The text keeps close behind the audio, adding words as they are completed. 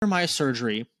my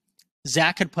surgery,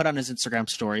 Zach had put on his Instagram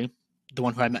story, the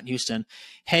one who I met in Houston,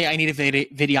 hey, I need a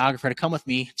videographer to come with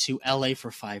me to LA for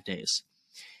 5 days.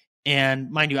 And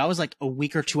mind you, I was like a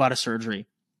week or two out of surgery,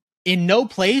 in no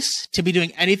place to be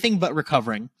doing anything but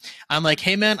recovering. I'm like,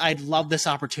 hey man, I'd love this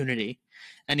opportunity.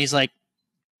 And he's like,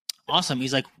 awesome.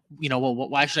 He's like, well,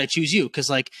 why should I choose you? Because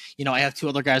like, I have two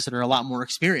other guys that are a lot more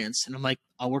experienced. And I'm like,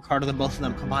 I'll work harder than both of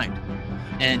them combined.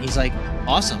 And he's like,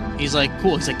 awesome. He's like,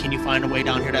 cool. He's like, can you find a way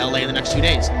down here to LA in the next 2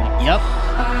 days? I'm like, yep.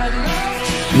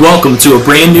 Welcome to a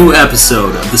brand new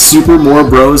episode of the Super More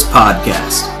Bros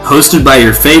podcast, hosted by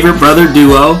your favorite brother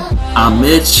duo. I'm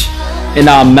Mitch. And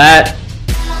I'm Matt.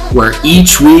 Where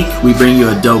each week we bring you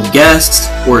a dope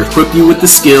guest or equip you with the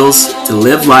skills to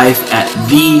live life at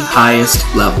the highest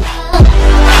level.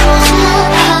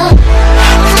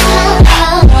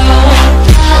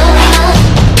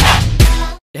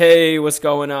 Hey, what's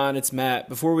going on? It's Matt.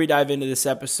 Before we dive into this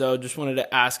episode, just wanted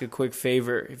to ask a quick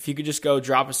favor. If you could just go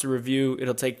drop us a review,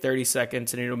 it'll take 30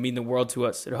 seconds and it'll mean the world to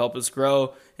us. It'll help us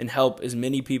grow and help as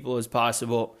many people as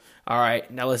possible. All right,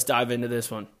 now let's dive into this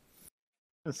one.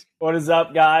 What is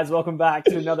up, guys? Welcome back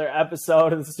to another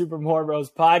episode of the Super More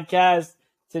Bros podcast.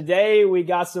 Today, we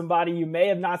got somebody you may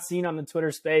have not seen on the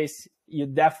Twitter space. You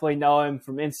definitely know him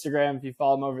from Instagram if you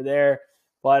follow him over there.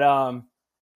 But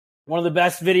one of the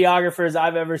best videographers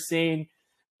I've ever seen.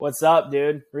 What's up,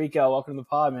 dude? Rico, welcome to the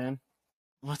pod, man.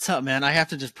 What's up, man? I have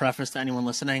to just preface to anyone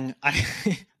listening.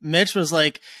 Mitch was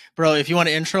like, bro, if you want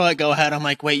to intro it, go ahead. I'm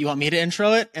like, wait, you want me to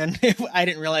intro it? And I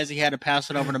didn't realize he had to pass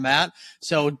it over to Matt.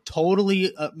 So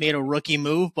totally made a rookie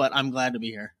move, but I'm glad to be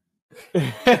here.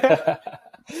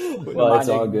 Well, it's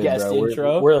all good,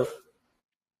 bro.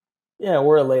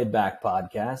 We're a laid back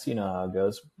podcast. You know how it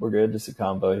goes. We're good. Just a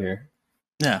combo here.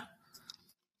 Yeah.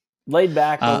 Laid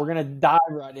back, but we're going to dive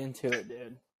right into it,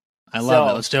 dude. I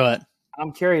love it. Let's do it.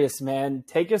 I'm curious, man.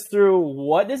 Take us through,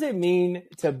 what does it mean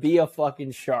to be a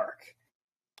fucking shark?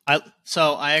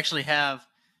 So I actually have,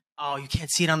 you can't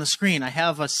see it on the screen. I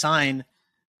have a sign.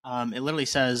 It literally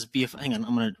says, hang on,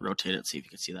 I'm going to rotate it, see if you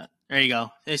can see that. There you go.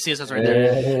 You see it says right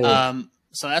there.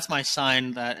 So that's my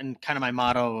sign and kind of my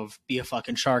motto of be a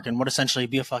fucking shark. And what essentially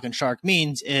be a fucking shark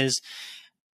means is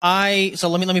so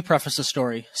let me preface the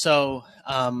story. So,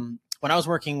 when I was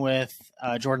working with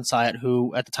Jordan Syatt,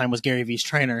 who at the time was Gary Vee's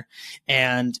trainer,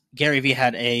 and Gary Vee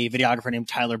had a videographer named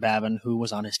Tyler Babin who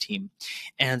was on his team.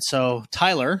 And so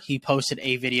Tyler, he posted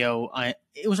a video,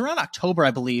 it was around October,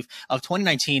 I believe, of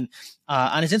 2019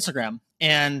 on his Instagram.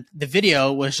 And the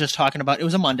video was just talking about, it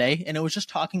was a Monday, and it was just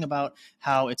talking about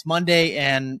how it's Monday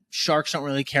and sharks don't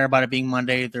really care about it being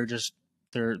Monday. They're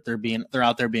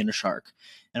out there being a shark.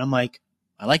 And I'm like,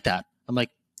 I like that. I'm like,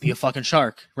 be a fucking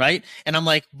shark, right? And I'm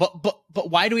like, but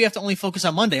why do we have to only focus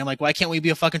on Monday? I'm like, why can't we be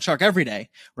a fucking shark every day,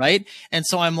 right? And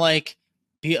so I'm like,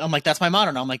 that's my motto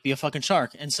now. I'm like, be a fucking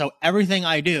shark. And so everything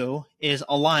I do is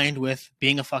aligned with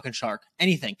being a fucking shark,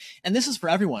 anything. And this is for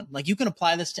everyone. Like, you can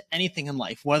apply this to anything in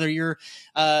life, whether you're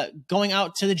going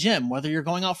out to the gym, whether you're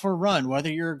going out for a run,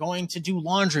 whether you're going to do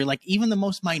laundry, like even the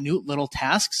most minute little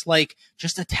tasks, like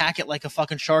just attack it like a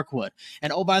fucking shark would.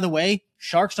 And oh, by the way,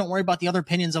 sharks don't worry about the other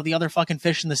opinions of the other fucking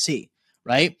fish in the sea,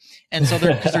 right? And so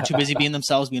because they're too busy being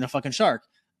themselves, being a fucking shark.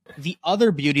 The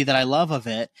other beauty that I love of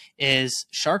it is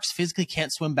sharks physically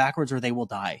can't swim backwards or they will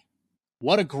die.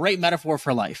 What a great metaphor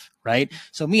for life, right?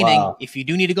 So meaning If you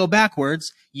do need to go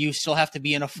backwards, you still have to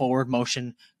be in a forward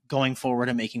motion, going forward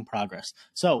and making progress.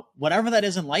 So whatever that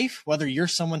is in life, whether you're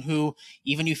someone who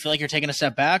even you feel like you're taking a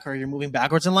step back or you're moving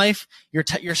backwards in life,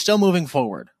 you're still moving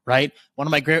forward, right? One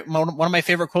of my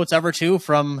favorite quotes ever too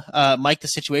from Mike the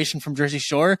Situation from Jersey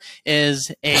Shore is,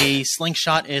 a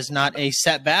slingshot is not a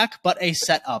setback, but a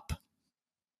set up.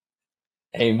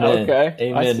 Amen. Okay.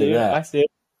 Amen to that. I see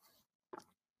it.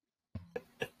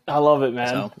 I love it,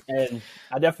 man. And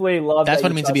I definitely love that's what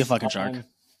it means to be a fucking shark.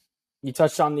 You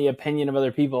touched on the opinion of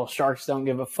other people. Sharks don't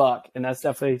give a fuck. And that's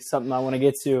definitely something I want to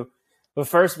get to. But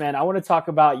first, man, I want to talk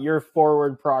about your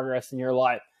forward progress in your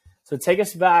life. So take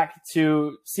us back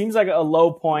to, seems like a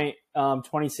low point,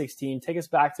 2016. Take us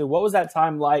back to, what was that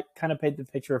time like? Kind of paint the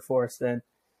picture for us then.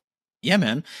 Yeah,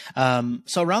 man.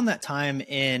 So around that time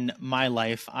in my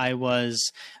life, I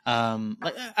was, I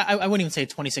wouldn't even say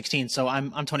 2016. So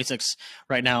I'm 26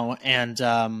 right now. And,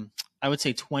 I would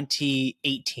say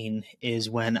 2018 is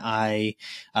when I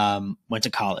went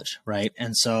to college, right?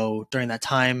 And so during that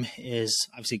time is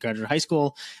obviously graduated high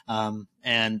school,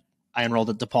 and I enrolled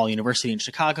at DePaul University in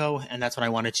Chicago, and that's when I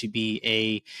wanted to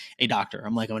be a doctor.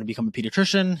 I'm like, I'm going to become a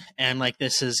pediatrician, and like,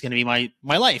 this is going to be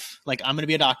my life. Like, I'm going to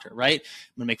be a doctor, right?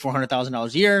 I'm going to make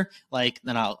 $400,000 a year. Like,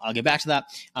 then I'll get back to that.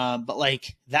 But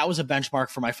like, that was a benchmark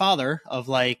for my father of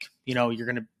like, you know, you're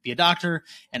going to be a doctor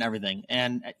and everything.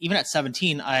 And even at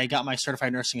 17, I got my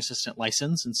certified nursing assistant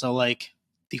license. And so like,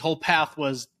 the whole path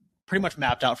was pretty much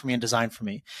mapped out for me and designed for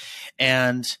me.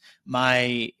 And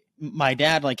my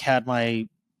dad like had my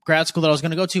grad school that I was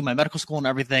going to go to, my medical school and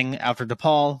everything after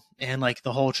DePaul. And like,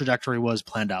 the whole trajectory was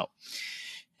planned out.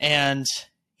 And,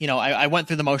 you know, I went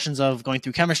through the motions of going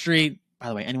through chemistry. By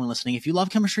the way, anyone listening, if you love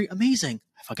chemistry, amazing.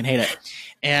 I fucking hate it.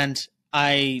 And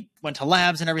I went to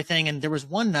labs and everything. And there was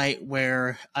one night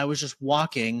where I was just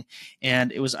walking,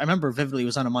 and I remember vividly, it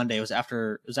was on a Monday. It was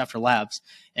after labs,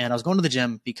 and I was going to the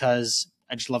gym because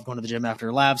I just love going to the gym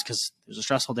after labs because it was a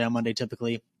stressful day on Monday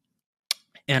typically.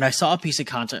 And I saw a piece of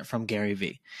content from Gary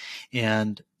Vee,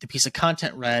 and the piece of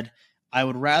content read, I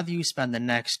would rather you spend the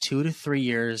next 2 to 3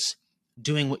 years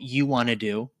doing what you want to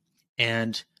do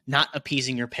and not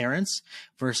appeasing your parents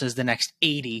versus the next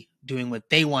 80 doing what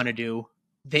they want to do,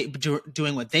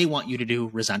 doing what they want you to do,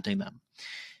 resenting them.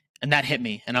 And that hit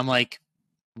me. And I'm like,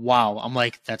 wow. I'm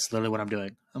like, that's literally what I'm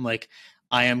doing. I'm like,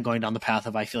 I am going down the path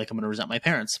of, I feel like I'm going to resent my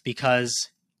parents, because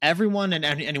everyone and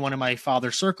anyone in my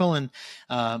father's circle and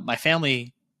my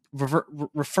family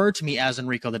referred to me as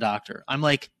Enrico the doctor. I'm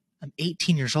like, I'm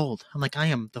 18 years old. I'm like, I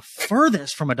am the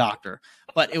furthest from a doctor,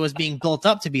 but it was being built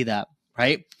up to be that,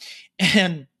 right?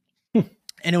 And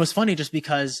it was funny just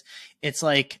because it's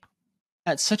like,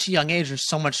 at such a young age, there's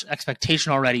so much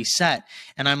expectation already set.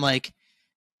 And I'm like,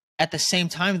 at the same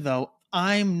time though,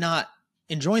 I'm not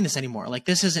enjoying this anymore. Like,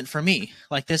 this isn't for me.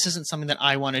 Like, this isn't something that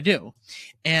I want to do.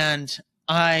 And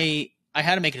I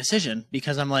had to make a decision,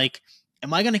 because I'm like,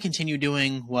 am I going to continue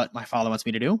doing what my father wants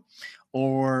me to do,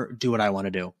 or do what I want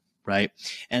to do? Right.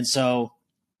 And so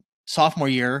sophomore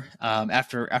year,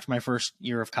 after my first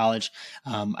year of college,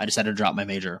 I decided to drop my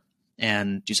major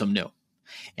and do something new.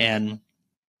 And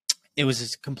it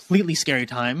was a completely scary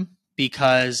time,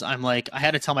 because I'm like, I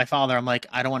had to tell my father, I'm like,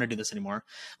 I don't want to do this anymore.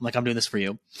 I'm like, I'm doing this for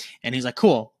you. And he's like,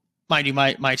 cool. Mind you,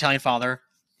 my Italian father,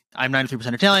 I'm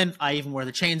 93% Italian. I even wear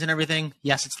the chains and everything.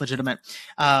 Yes, it's legitimate.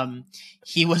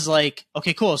 He was like,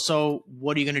 okay, cool. So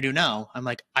what are you going to do now? I'm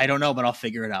like, I don't know, but I'll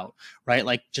figure it out. Right.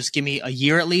 Like, just give me a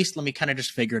year at least. Let me kind of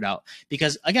just figure it out.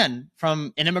 Because again,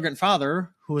 from an immigrant father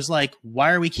who was like,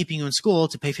 why are we keeping you in school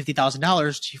to pay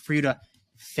 $50,000 for you to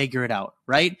figure it out?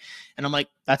 Right. And I'm like,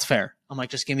 that's fair. I'm like,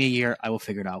 just give me a year. I will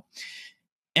figure it out.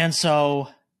 And so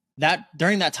that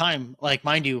during that time, like,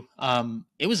 mind you,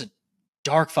 it was a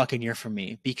dark fucking year for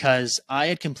me, because I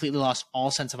had completely lost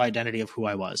all sense of identity of who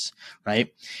I was,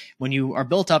 right? When you are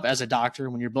built up as a doctor,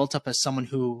 when you're built up as someone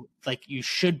who, like, you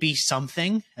should be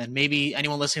something, and maybe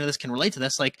anyone listening to this can relate to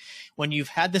this, like, when you've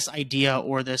had this idea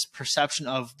or this perception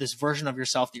of this version of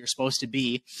yourself that you're supposed to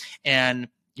be, and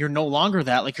you're no longer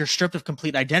that, like, you're stripped of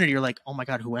complete identity. You're like, oh my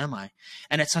God, who am I?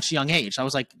 And at such a young age, I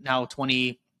was like now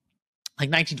 20,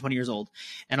 like 19, 20 years old.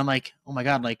 And I'm like, oh my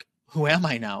God, like, who am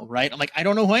I now? Right. I'm like, I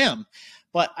don't know who I am,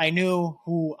 but I knew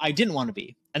who I didn't want to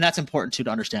be. And that's important too to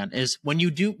understand, is when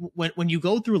you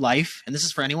go through life, and this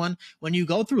is for anyone, when you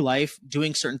go through life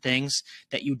doing certain things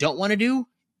that you don't want to do,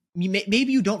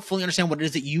 maybe you don't fully understand what it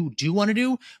is that you do want to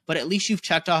do, but at least you've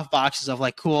checked off boxes of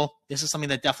like, cool, this is something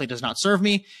that definitely does not serve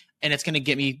me, and it's going to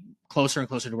get me closer and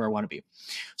closer to where I want to be.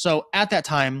 So at that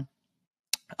time,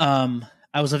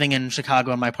 I was living in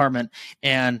Chicago in my apartment.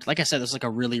 And like I said, this was like a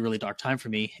really, really dark time for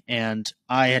me. And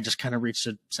I had just kind of reached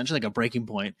essentially like a breaking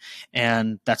point.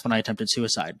 And that's when I attempted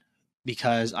suicide,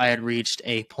 because I had reached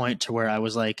a point to where I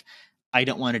was like, I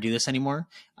don't want to do this anymore.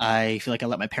 I feel like I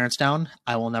let my parents down.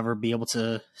 I will never be able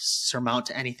to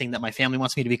surmount anything that my family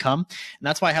wants me to become. And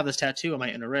that's why I have this tattoo on my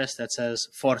inner wrist that says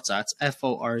Forza. It's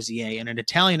Forza. And in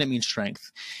Italian, it means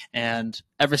strength. And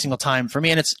every single time for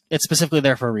me, and it's specifically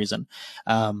there for a reason.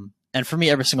 And for me,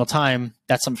 every single time,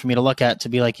 that's something for me to look at, to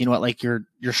be like, you know what, like, you're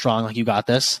strong, like, you got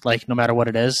this, like, no matter what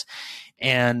it is.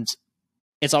 And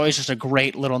it's always just a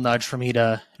great little nudge for me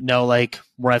to know, like,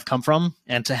 where I've come from,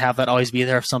 and to have that always be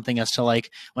there of something, as to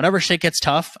like, whenever shit gets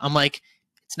tough, I'm like,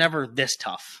 it's never this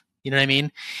tough. You know what I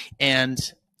mean? And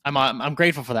I'm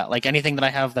grateful for that. Like, anything that I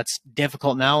have that's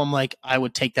difficult now, I'm like, I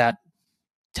would take that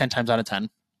 10 times out of 10.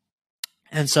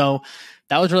 And so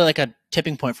that was really like a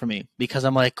tipping point for me, because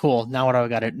I'm like, cool, now what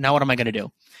am I going to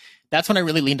do? That's when I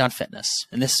really leaned on fitness.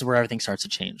 And this is where everything starts to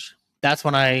change. That's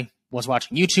when I was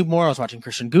watching YouTube more. I was watching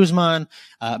Christian Guzman,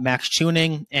 Max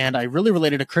Tuning, and I really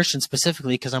related to Christian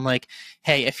specifically, because I'm like,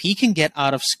 hey, if he can get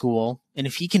out of school and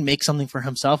if he can make something for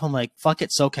himself, I'm like, fuck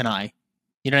it, so can I.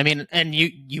 You know what I mean? And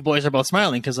you boys are both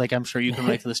smiling because, like, I'm sure you can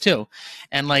relate to this too.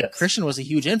 And like, yes. Christian was a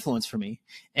huge influence for me,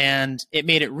 and it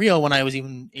made it real when I was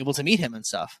even able to meet him and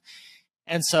stuff.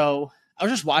 And so I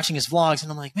was just watching his vlogs,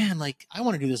 and I'm like, man, like, I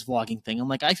want to do this vlogging thing. I'm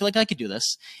like, I feel like I could do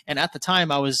this. And at the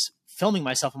time, I was filming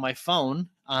myself on my phone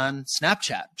on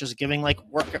Snapchat, just giving like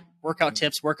workout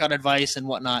tips, workout advice, and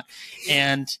whatnot.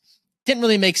 And didn't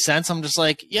really make sense. I'm just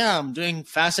like, yeah, I'm doing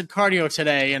fasted cardio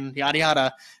today, and yada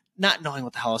yada. Not knowing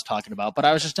what the hell I was talking about, but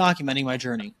I was just documenting my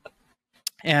journey.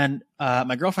 And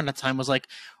my girlfriend at the time was like,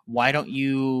 why don't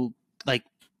you like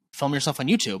film yourself on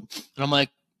YouTube? And I'm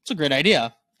like, it's a great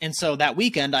idea. And so that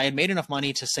weekend I had made enough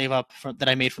money to save up that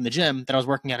I made from the gym that I was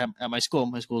working at my school.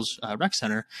 My school's rec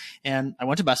center. And I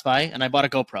went to Best Buy and I bought a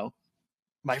GoPro.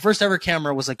 My first ever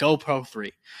camera was a GoPro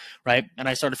 3, right? And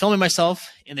I started filming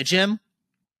myself in the gym.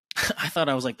 I thought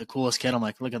I was like the coolest kid. I'm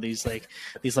like, look at these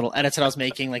little edits that I was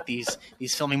making, like these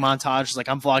filming montages. Like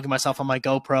I'm vlogging myself on my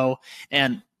GoPro,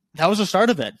 and that was the start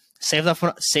of it.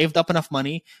 Saved up enough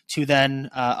money to then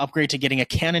upgrade to getting a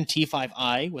Canon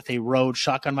T5i with a Rode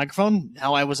shotgun microphone.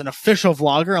 Now I was an official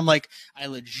vlogger. I'm like, I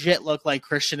legit look like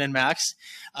Christian and Max.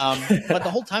 But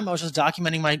the whole time I was just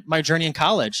documenting my journey in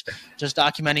college, just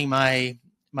documenting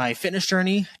my fitness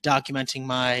journey, documenting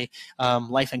my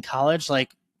life in college,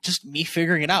 like just me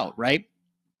figuring it out, right?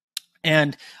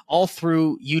 And all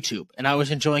through YouTube. And I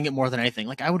was enjoying it more than anything.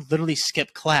 Like I would literally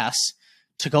skip class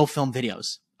to go film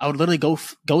videos. I would literally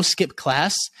go skip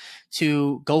class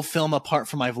to go film a part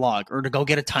for my vlog or to go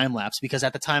get a time lapse, because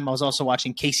at the time I was also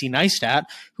watching Casey Neistat,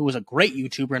 who was a great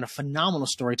YouTuber and a phenomenal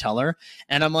storyteller.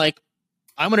 And I'm like,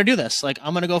 I'm going to do this. Like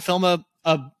I'm going to go film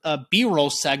a B-roll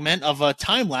segment of a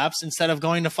time lapse instead of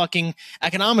going to fucking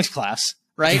economics class.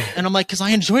 Right. And I'm like, cause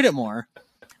I enjoyed it more.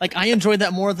 Like I enjoyed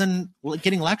that more than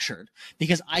getting lectured,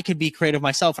 because I could be creative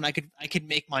myself and I could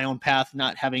make my own path,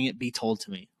 not having it be told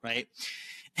to me. Right.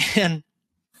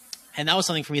 And that was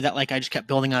something for me that like I just kept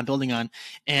building on.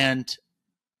 And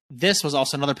this was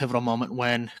also another pivotal moment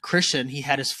when Christian, he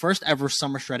had his first ever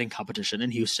summer shredding competition in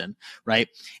Houston. Right.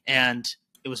 And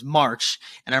it was March.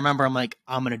 And I remember I'm like,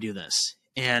 I'm going to do this.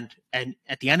 And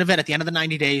at the end of it, at the end of the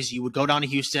 90 days, you would go down to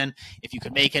Houston. If you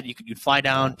could make it, you'd fly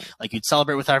down, like you'd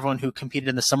celebrate with everyone who competed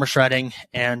in the summer shredding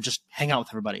and just hang out with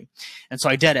everybody. And so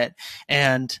I did it.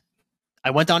 And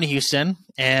I went down to Houston,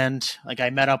 and like I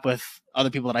met up with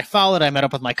other people that I followed. I met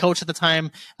up with my coach at the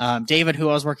time, David, who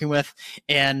I was working with.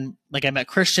 And like I met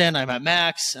Christian, I met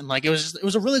Max, and like it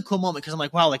was a really cool moment, because I'm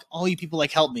like, wow, like all you people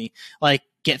like helped me like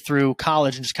get through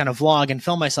college and just kind of vlog and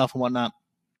film myself and whatnot.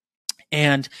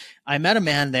 And I met a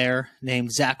man there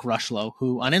named Zach Rushlow,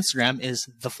 who on Instagram is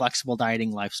The Flexible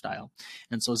Dieting Lifestyle.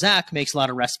 And so Zach makes a lot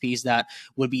of recipes that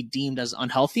would be deemed as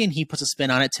unhealthy, and he puts a spin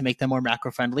on it to make them more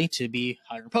macro-friendly, to be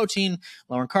higher in protein,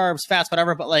 lower in carbs, fats,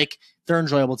 whatever, but like they're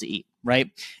enjoyable to eat, right?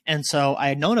 And so I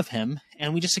had known of him,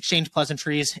 and we just exchanged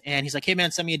pleasantries, and he's like, hey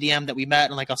man, send me a DM that we met,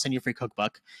 and like I'll send you a free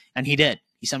cookbook. And he did.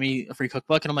 He sent me a free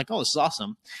cookbook, and I'm like, oh, this is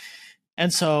awesome.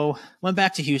 And so went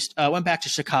back to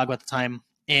Chicago at the time.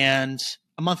 And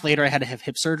a month later, I had to have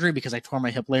hip surgery because I tore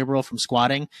my hip labral from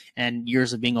squatting and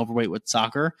years of being overweight with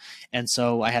soccer. And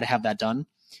so I had to have that done.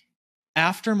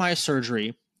 After my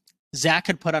surgery, Zach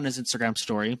had put on his Instagram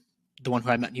story, the one who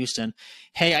I met in Houston,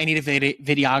 hey, I need a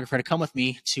videographer to come with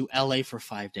me to LA for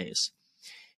 5 days.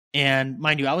 And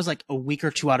mind you, I was like a week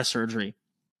or two out of surgery,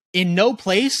 in no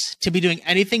place to be doing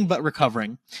anything but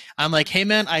recovering. I'm like, hey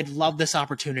man, I'd love this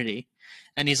opportunity.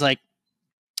 And he's like,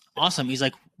 awesome. He's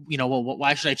like, you know, well,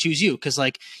 why should I choose you? Because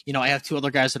like, you know, I have two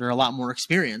other guys that are a lot more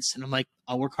experienced. And I'm like,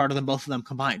 I'll work harder than both of them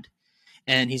combined.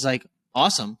 And he's like,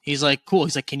 awesome. He's like, cool.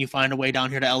 He's like, can you find a way down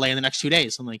here to LA in the next 2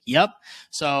 days? I'm like, yep.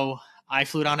 So I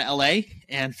flew down to LA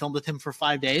and filmed with him for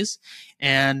 5 days.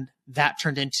 And that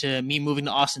turned into me moving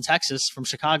to Austin, Texas from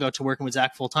Chicago to working with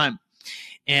Zach full time.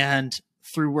 And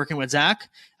through working with Zach,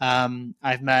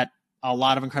 I've met a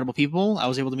lot of incredible people. I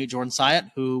was able to meet Jordan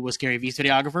Syatt, who was Gary Vee's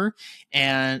videographer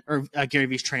or Gary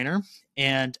Vee's trainer.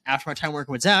 And after my time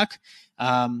working with Zach,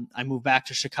 I moved back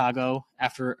to Chicago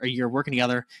after a year working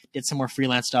together, did some more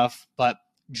freelance stuff. But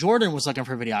Jordan was looking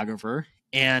for a videographer,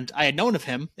 and I had known of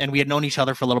him, and we had known each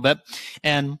other for a little bit.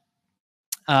 And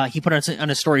he put it on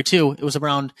his story too. It was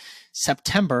around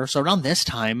September, so around this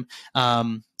time,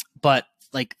 but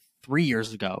like 3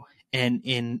 years ago. And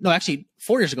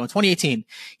 4 years ago, in 2018,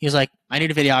 he was like, I need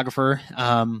a videographer,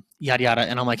 yada, yada.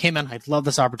 And I'm like, hey, man, I'd love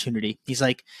this opportunity. He's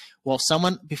like, well,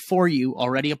 someone before you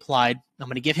already applied. I'm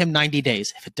going to give him 90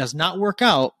 days. If it does not work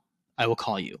out, I will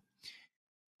call you.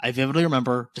 I vividly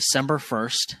remember December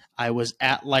 1st, I was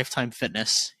at Lifetime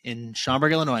Fitness in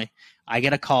Schaumburg, Illinois. I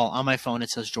get a call on my phone.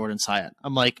 It says Jordan Syatt.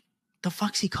 I'm like, the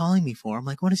fuck's he calling me for? I'm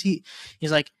like, what is he?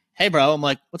 He's like, hey bro, I'm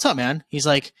like, what's up, man? He's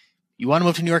like, you want to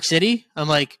move to New York City? I'm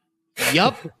like,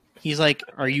 yup. He's like,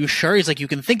 are you sure? He's like, you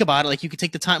can think about it. Like, you can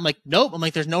take the time. I'm like, nope. I'm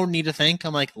like, there's no need to think.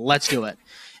 I'm like, let's do it.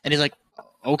 And he's like,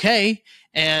 okay.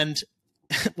 And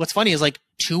what's funny is like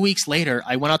 2 weeks later,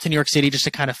 I went out to New York City just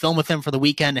to kind of film with him for the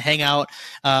weekend to hang out.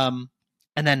 And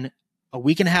then a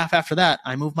week and a half after that,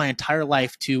 I moved my entire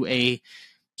life to a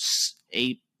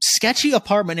sketchy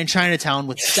apartment in Chinatown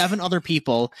with 7 other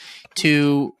people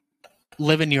to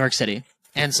live in New York City.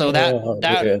 And so that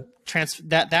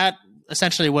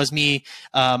essentially was me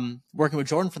working with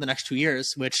Jordan for the next 2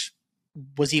 years, which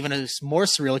was even a more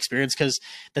surreal experience because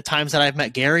the times that I've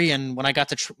met Gary and when I got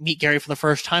to meet Gary for the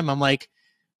first time, I'm like,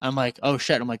 oh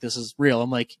shit. I'm like, this is real. I'm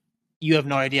like, you have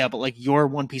no idea, but like your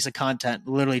one piece of content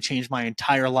literally changed my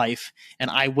entire life.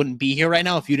 And I wouldn't be here right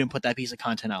now if you didn't put that piece of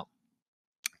content out.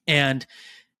 And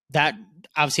that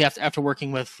obviously after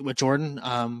working with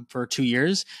Jordan for 2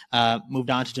 years, moved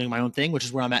on to doing my own thing, which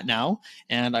is where I'm at now.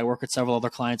 And I work with several other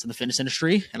clients in the fitness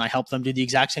industry, and I help them do the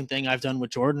exact same thing I've done with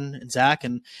Jordan and Zach,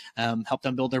 and help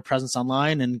them build their presence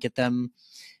online and get them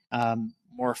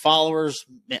more followers,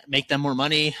 make them more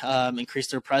money, increase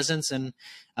their presence, and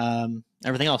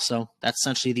everything else. So that's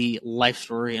essentially the life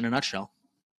story in a nutshell.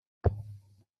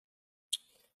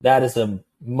 That is a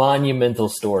monumental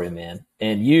story, man.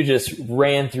 And you just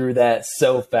ran through that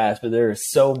so fast, but there is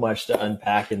so much to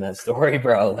unpack in that story,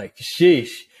 bro. Like,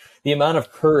 sheesh. The amount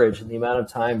of courage and the amount of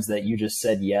times that you just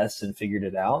said yes and figured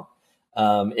it out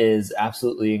is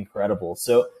absolutely incredible.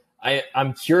 So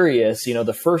I'm curious,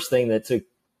 the first thing that took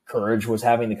courage was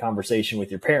having the conversation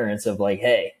with your parents of like,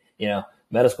 hey,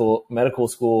 medical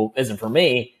school isn't for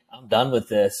me. I'm done with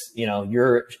this.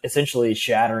 You're essentially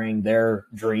shattering their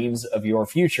dreams of your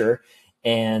future.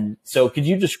 And so could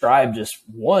you describe just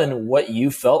what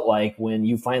you felt like when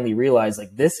you finally realized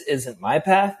like, this isn't my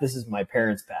path, this is my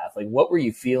parents' path? Like, what were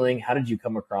you feeling? How did you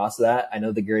come across that? I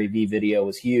know the Gary Vee video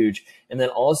was huge. And then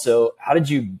also, how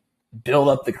did you build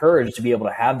up the courage to be able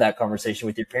to have that conversation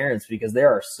with your parents? Because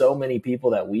there are so many people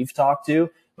that we've talked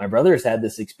to. My brother has had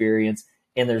this experience,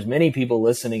 and there's many people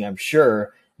listening, I'm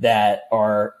sure, that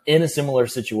are in a similar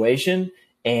situation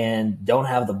and don't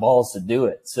have the balls to do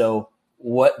it. So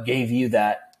what gave you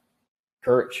that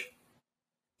courage?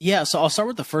 Yeah, so I'll start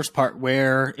with the first part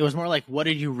where it was more like, what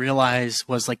did you realize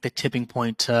was like the tipping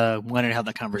point to when I had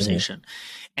that conversation?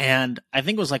 Mm-hmm. And I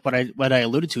think it was like what I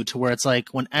alluded to where it's like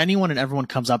when anyone and everyone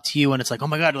comes up to you and it's like, oh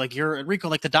my God, like you're Rico,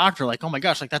 like the doctor, like, oh my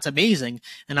gosh, like that's amazing.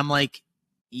 And I'm like,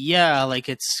 yeah, like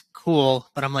it's cool,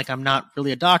 but I'm like, I'm not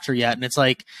really a doctor yet. And it's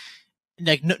like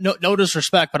no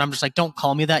disrespect, but I'm just like, don't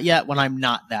call me that yet when I'm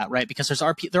not that, right? Because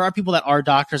there are people that are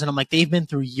doctors, and I'm like, they've been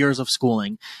through years of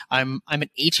schooling. I'm an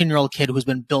 18-year-old kid who's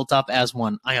been built up as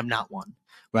one. I am not one,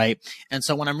 right? And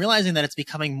so when I'm realizing that it's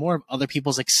becoming more of other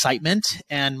people's excitement,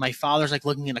 and my father's like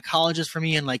looking into colleges for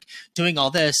me and like doing all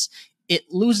this, it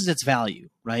loses its value,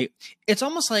 right? It's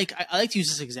almost like I like to use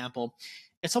this example.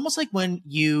 It's almost like when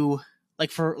you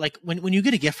when you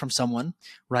get a gift from someone,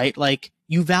 right? Like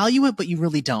you value it, but you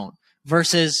really don't.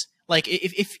 Versus like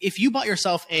if you bought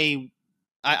yourself I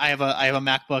have a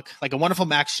MacBook, like a wonderful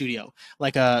Mac Studio,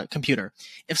 like a computer.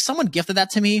 If someone gifted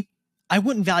that to me, I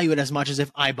wouldn't value it as much as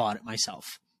if I bought it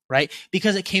myself, right?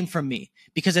 Because it came from me,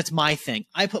 because it's my thing.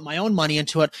 I put my own money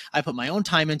into it. I put my own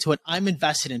time into it. I'm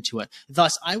invested into it.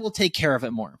 Thus, I will take care of it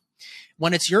more.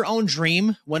 When it's your own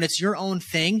dream, when it's your own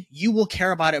thing, you will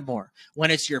care about it more.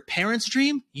 When it's your parents'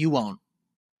 dream, you won't.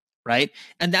 Right.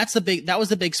 And that was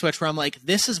the big switch where I'm like,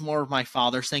 this is more of my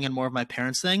father's thing and more of my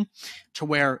parents' thing, to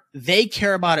where they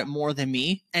care about it more than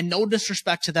me, and no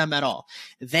disrespect to them at all.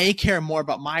 They care more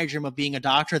about my dream of being a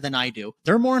doctor than I do.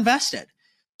 They're more invested.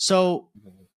 So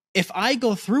if I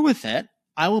go through with it,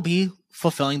 I will be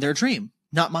fulfilling their dream,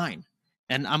 not mine.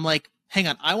 And I'm like, hang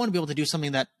on, I want to be able to do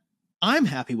something that I'm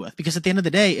happy with, because at the end of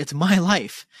the day, it's my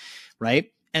life.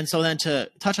 Right. And so then to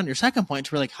touch on your second point,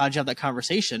 to really like, how'd you have that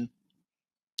conversation?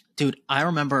 Dude, I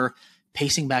remember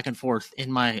pacing back and forth in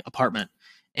my apartment,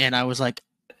 and I was like,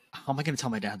 how am I going to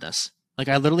tell my dad this? Like,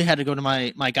 I literally had to go to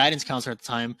my guidance counselor at the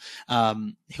time,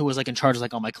 who was like in charge of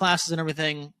like all my classes and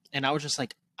everything. And I was just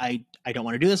like, I don't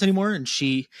want to do this anymore. And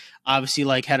she obviously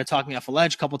like had to talk me off a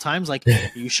ledge a couple of times. Like,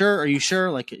 are you sure? Are you sure?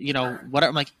 Like, whatever.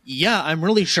 I'm like, yeah, I'm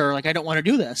really sure. Like, I don't want to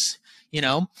do this,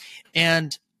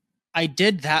 and I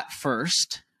did that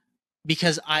first.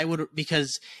 Because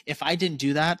if I didn't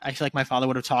do that, I feel like my father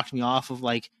would have talked me off of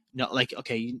like, no, like,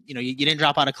 okay, you didn't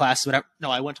drop out of class, whatever. No,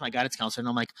 I went to my guidance counselor and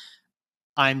I'm like,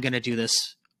 I'm going to do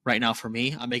this right now for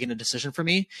me. I'm making a decision for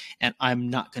me, and I'm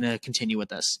not going to continue with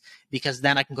this, because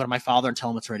then I can go to my father and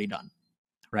tell him it's already done.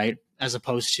 right? As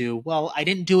opposed to, well, I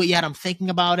didn't do it yet, I'm thinking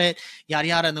about it, yada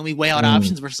yada, and then we weigh out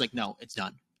options versus like, no, it's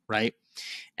done, right?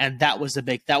 And that was the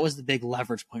big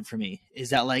leverage point for me, is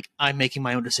that like, I'm making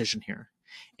my own decision here.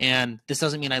 And this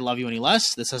doesn't mean I love you any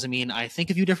less. This doesn't mean I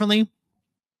think of you differently.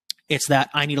 It's that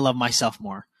I need to love myself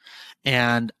more,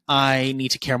 and I need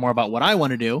to care more about what I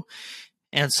want to do.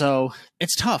 And so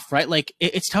it's tough, right? Like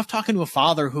it's tough talking to a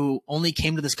father who only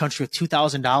came to this country with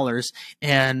 $2,000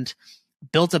 and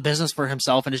built a business for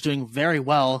himself and is doing very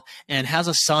well, and has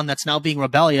a son that's now being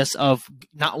rebellious of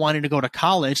not wanting to go to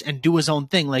college and do his own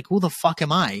thing. Like, who the fuck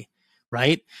am I?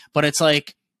 Right. But it's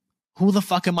like, who the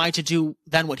fuck am I to do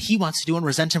then what he wants to do and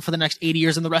resent him for the next 80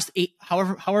 years and the rest,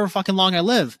 however fucking long I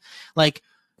live? Like,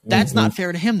 that's not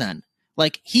fair to him then.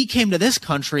 Like, he came to this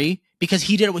country because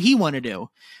he did what he wanted to do.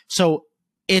 So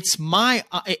it's my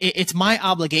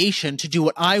obligation to do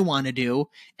what I want to do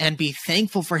and be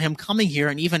thankful for him coming here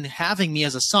and even having me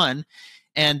as a son.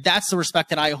 And that's the respect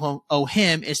that I owe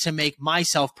him, is to make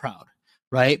myself proud.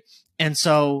 Right. And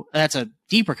so that's a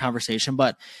deeper conversation,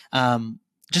 but,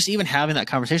 just even having that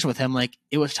conversation with him, like,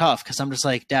 it was tough, because I'm just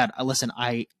like, Dad, listen,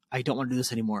 I don't want to do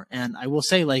this anymore. And I will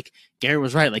say, like, Gary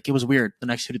was right. Like, it was weird the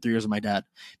next 2 to 3 years of my dad,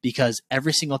 because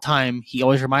every single time he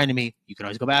always reminded me, you can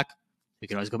always go back. You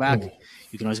can always go back.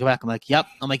 You can always go back. I'm like, yep.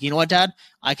 I'm like, you know what, Dad?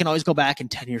 I can always go back in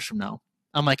 10 years from now.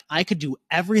 I'm like, I could do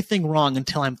everything wrong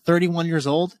until I'm 31 years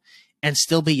old and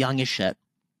still be young as shit.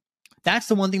 That's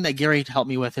the one thing that Gary helped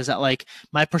me with, is that, like,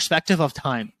 my perspective of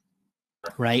time,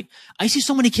 right? I see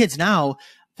so many kids now,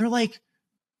 they're like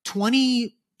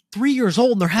 23 years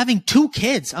old and they're having 2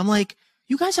 kids. I'm like,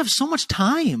 you guys have so much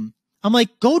time. I'm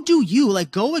like, go do you,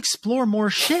 like, go explore more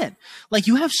shit. Like,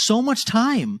 you have so much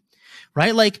time,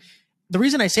 right? Like, the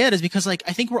reason I say that is because, like,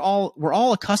 I think we're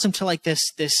all accustomed to, like, this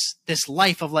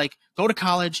life of, like, go to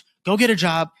college, go get a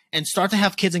job, and start to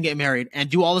have kids and get married and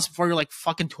do all this before you're like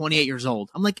fucking 28 years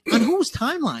old. I'm like, on whose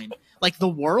timeline? Like, the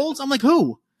world's? I'm like,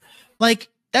 who? Like,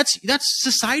 that's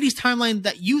society's timeline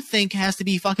that you think has to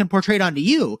be fucking portrayed onto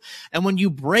you. And when you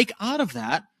break out of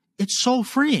that, it's so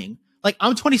freeing. Like,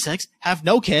 I'm 26, have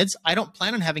no kids. I don't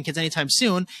plan on having kids anytime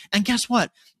soon. And guess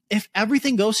what? If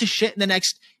everything goes to shit in the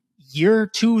next year,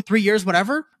 2, 3 years,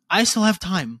 whatever, I still have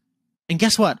time. And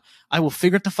guess what? I will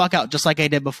figure it the fuck out just like I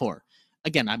did before.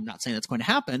 Again, I'm not saying that's going to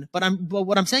happen, but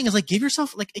what I'm saying is, like, give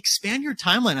yourself, like, expand your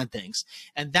timeline on things.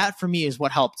 And that for me is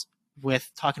what helped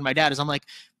with talking to my dad, is I'm like,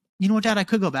 you know what, Dad, I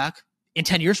could go back in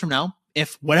 10 years from now.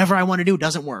 If whatever I want to do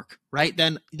doesn't work, right?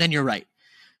 Then you're right.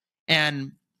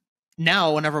 And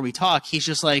now whenever we talk, he's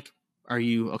just like, are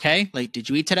you okay? Like, did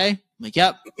you eat today? I'm like,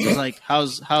 yep. He's like,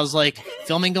 how's like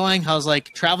filming going? How's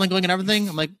like traveling going and everything?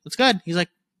 I'm like, it's good. He's like,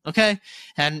 okay.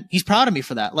 And he's proud of me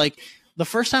for that. Like, the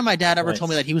first time my dad ever told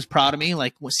me that he was proud of me,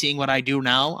 like, seeing what I do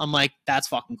now, I'm like, that's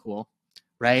fucking cool.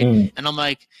 Right. And I'm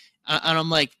like,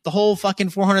 the whole fucking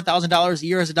 $400,000 a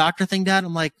year as a doctor thing, Dad,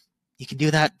 I'm like, you can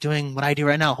do that doing what I do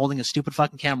right now, holding a stupid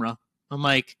fucking camera. I'm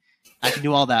like, I can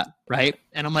do all that. Right.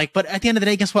 And I'm like, but at the end of the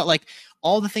day, guess what? Like,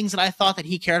 all the things that I thought that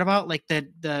he cared about, like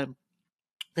the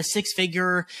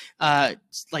 6-figure,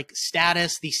 like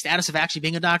status, the status of actually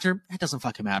being a doctor, that doesn't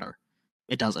fucking matter.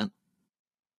 It doesn't.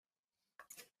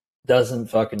 Doesn't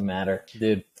fucking matter,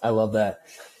 dude. I love that.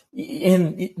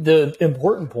 And the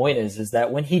important point is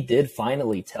that when he did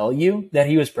finally tell you that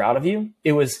he was proud of you,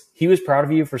 he was proud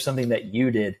of you for something that you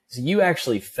did. So you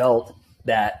actually felt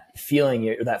that feeling,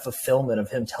 or that fulfillment of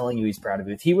him telling you he's proud of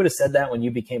you. If he would have said that when you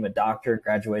became a doctor and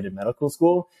graduated medical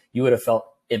school, you would have felt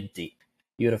empty.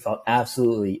 You would have felt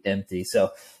absolutely empty.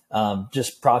 So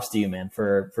just props to you, man,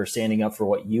 for standing up for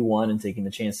what you want and taking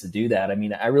the chance to do that. I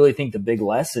mean, I really think the big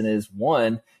lesson is,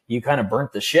 one, you kind of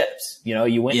burnt the ships. You know,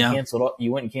 you went and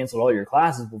canceled all your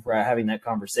classes before having that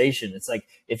conversation. It's like,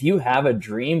 if you have a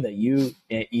dream that you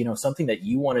know, something that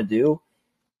you want to do,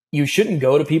 you shouldn't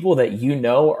go to people that you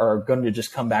know are going to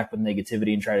just come back with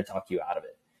negativity and try to talk you out of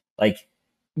it. Like,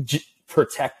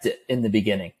 protect it in the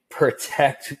beginning.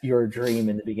 Protect your dream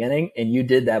in the beginning. And you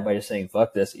did that by just saying,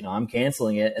 fuck this, you know, I'm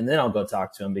canceling it. And then I'll go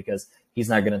talk to him because he's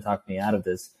not going to talk me out of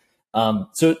this.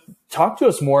 So talk to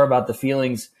us more about the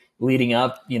feelings leading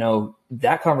up. You know,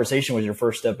 that conversation was your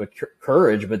first step of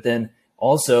courage, but then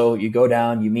also you go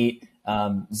down, you meet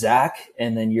Zach,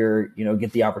 and then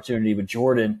get the opportunity with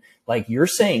Jordan. Like, you're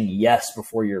saying yes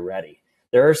before you're ready.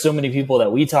 There are so many people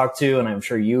that we talk to, and I'm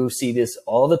sure you see this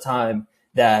all the time,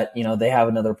 that, you know, they have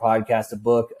another podcast, a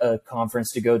book, a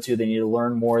conference to go to. They need to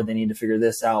learn more. They need to figure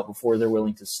this out before they're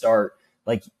willing to start.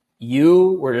 Like,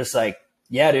 you were just like,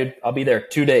 yeah, dude, I'll be there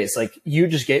 2 days. Like, you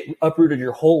just uprooted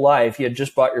your whole life. You had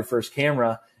just bought your first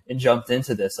camera and jumped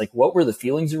into this. Like, what were the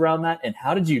feelings around that? And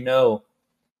how did you know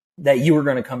that you were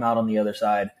going to come out on the other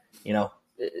side, you know,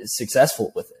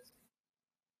 successful with it?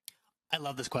 I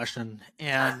love this question.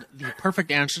 And the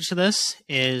perfect answer to this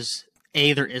is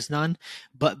A, there is none,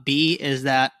 but B is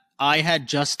that I had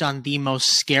just done the most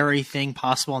scary thing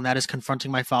possible, and that is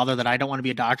confronting my father that I don't want to be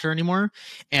a doctor anymore.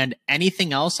 And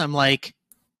anything else, I'm like,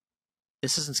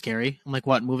 this isn't scary. I'm like,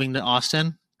 what, moving to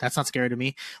Austin? That's not scary to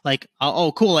me. Like,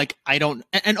 oh, cool. Like, I don't,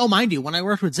 and oh, mind you, when I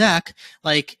worked with Zach,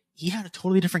 like, he had a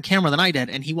totally different camera than I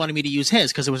did, and he wanted me to use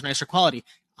his because it was nicer quality.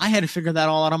 I had to figure that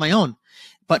all out on my own.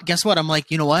 But guess what? I'm like,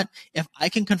 you know what? If I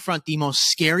can confront the most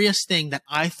scariest thing that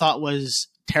I thought was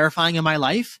terrifying in my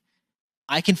life,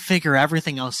 I can figure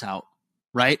everything else out,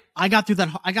 right? I got through that.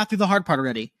 I got through the hard part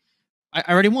already. I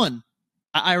already won.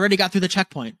 I already got through the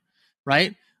checkpoint,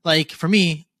 right? Like, for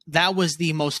me, that was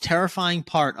the most terrifying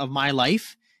part of my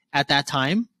life at that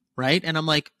time, right? And I'm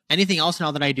like, anything else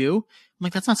now that I do, I'm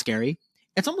like, that's not scary.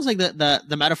 It's almost like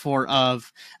the metaphor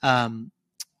of, I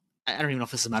don't even know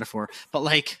if this is a metaphor, but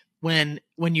like when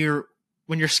you're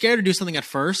scared to do something at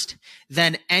first,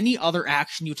 then any other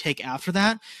action you take after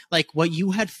that, like what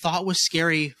you had thought was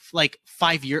scary, like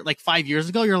 5 years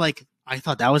ago, you're like, I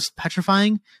thought that was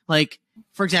petrifying. Like,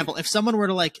 for example, if someone were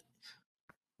to, like,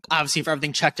 obviously if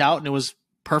everything checked out and it was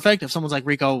perfect, if someone's like,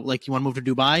 Rico, like, you want to move to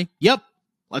Dubai? Yep,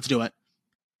 let's do it.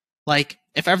 Like,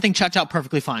 if everything checked out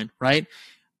perfectly fine, right?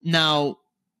 Now,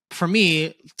 for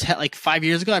me, like 5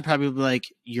 years ago, I'd probably be like,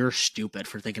 you're stupid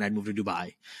for thinking I'd move to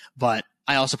Dubai. But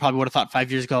I also probably would have thought 5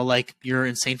 years ago, like, you're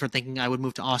insane for thinking I would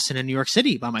move to Austin and New York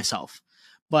City by myself.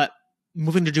 But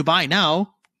moving to Dubai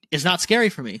now is not scary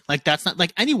for me. Like, that's not,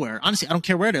 like, anywhere. Honestly, I don't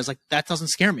care where it is. Like, that doesn't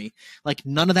scare me. Like,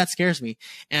 none of that scares me.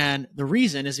 And the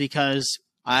reason is because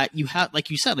you have, like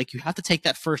you said, like, you have to take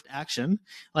that first action.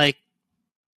 Like,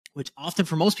 which often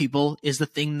for most people is the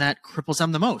thing that cripples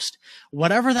them the most.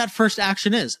 Whatever that first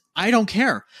action is, I don't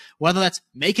care. Whether that's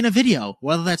making a video,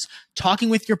 whether that's talking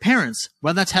with your parents,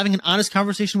 whether that's having an honest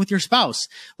conversation with your spouse,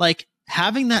 like,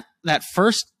 having that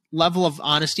first level of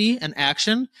honesty and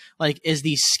action, like, is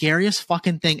the scariest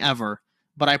fucking thing ever.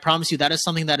 But I promise you, that is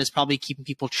something that is probably keeping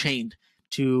people chained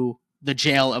to the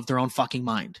jail of their own fucking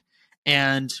mind.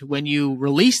 And when you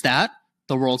release that,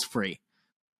 the world's free.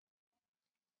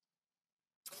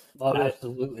 Love it.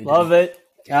 Absolutely. Love it.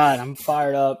 God, I'm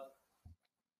fired up.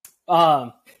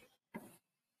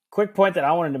 Quick point that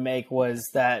I wanted to make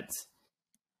was that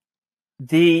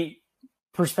the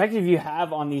perspective you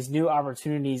have on these new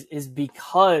opportunities is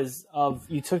because of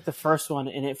you took the first one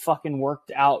and it fucking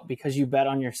worked out because you bet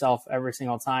on yourself every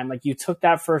single time. Like, you took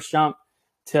that first jump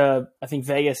to, I think,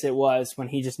 Vegas it was, when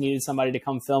he just needed somebody to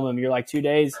come film him. You're like, 2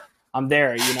 days, I'm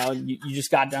there. You know, you just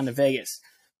got down to Vegas.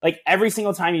 Like, every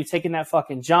single time you've taken that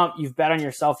fucking jump, you've bet on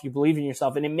yourself, you believe in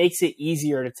yourself, and it makes it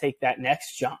easier to take that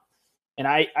next jump. And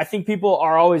I think people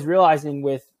are always realizing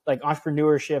with, like,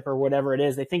 entrepreneurship or whatever it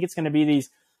is, they think it's going to be these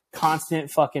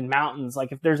constant fucking mountains.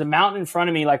 Like, if there's a mountain in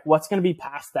front of me, like, what's going to be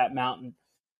past that mountain?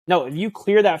 No, if you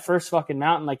clear that first fucking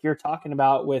mountain, like you're talking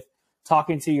about with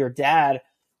talking to your dad,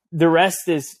 the rest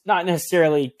is not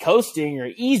necessarily coasting or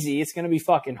easy. It's going to be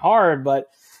fucking hard, but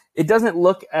it doesn't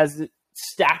look as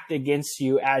stacked against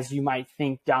you as you might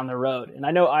think down the road. And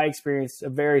I know I experienced a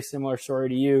very similar story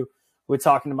to you with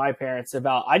talking to my parents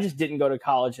about, I just didn't go to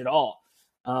college at all.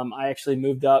 I actually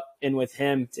moved up in with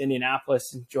him to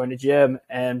Indianapolis and joined a gym.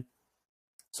 And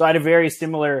so I had a very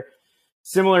similar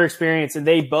experience. And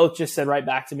they both just said right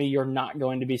back to me, you're not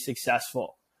going to be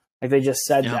successful. Like, they just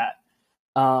said that.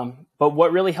 But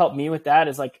what really helped me with that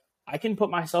is, like, I can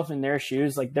put myself in their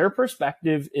shoes. Like, their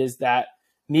perspective is that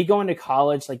me going to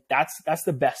college, like, that's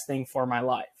the best thing for my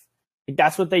life. Like,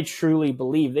 that's what they truly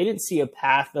believe. They didn't see a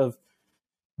path of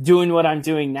doing what I'm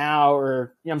doing now,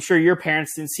 or, you know, I'm sure your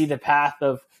parents didn't see the path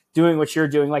of doing what you're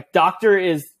doing. Like, doctor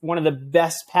is one of the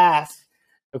best paths,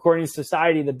 according to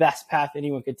society, the best path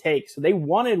anyone could take. So they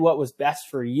wanted what was best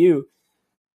for you.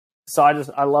 So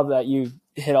I love that you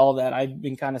hit all that. I've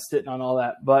been kind of sitting on all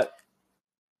that, but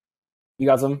you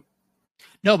got some?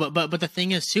 No, but the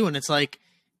thing is too, and it's like,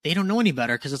 they don't know any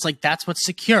better, because it's like, that's what's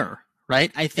secure,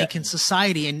 right? I think in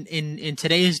society, in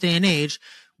today's day and age,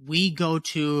 we go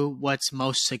to what's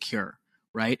most secure,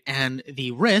 right? And the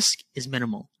risk is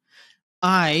minimal.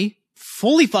 I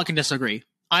fully fucking disagree.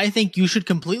 I think you should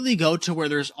completely go to where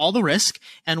there's all the risk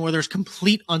and where there's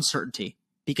complete uncertainty,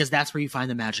 because that's where you find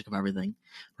the magic of everything,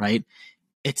 right?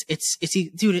 It's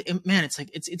dude, man, it's like,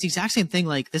 it's the exact same thing.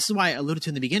 Like, this is why I alluded to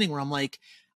in the beginning, where I'm like,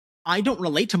 I don't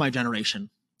relate to my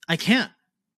generation. I can't.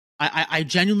 I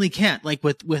genuinely can't, like,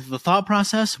 with the thought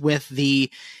process, with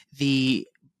the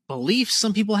beliefs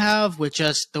some people have, with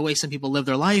just the way some people live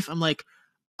their life. I'm like,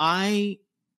 I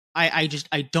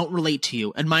don't relate to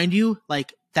you. And mind you,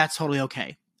 like, that's totally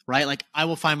okay, right? Like, I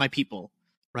will find my people.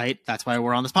 right? That's why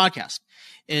we're on this podcast,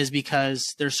 is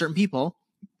because there's certain people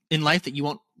in life that you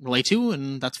won't relate to,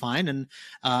 and that's fine. And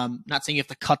not saying you have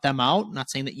to cut them out, not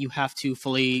saying that you have to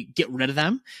fully get rid of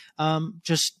them.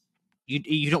 Just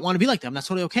you don't want to be like them. That's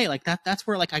totally okay. Like that's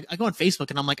where like I go on Facebook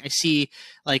and I'm like, I see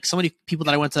like so many people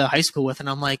that I went to high school with, and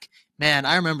I'm like, man,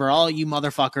 I remember all you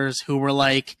motherfuckers who were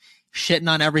like shitting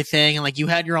on everything, and like you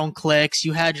had your own cliques,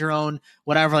 you had your own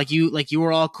whatever, like you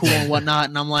were all cool and whatnot.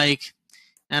 And I'm like,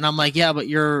 yeah, but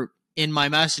you're in my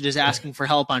messages asking for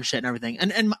help on shit and everything.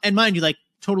 And mind you, like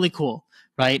totally cool,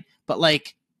 right? But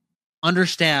like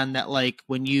understand that like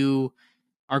when you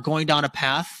are going down a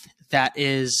path that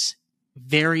is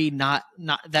very not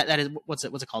that is what's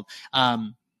it called?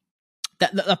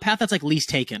 That a path that's like least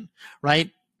taken,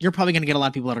 right? You're probably going to get a lot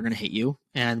of people that are going to hate you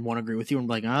and won't agree with you and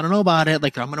be like, I don't know about it.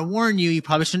 Like, I'm going to warn you. You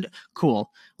probably shouldn't. Cool.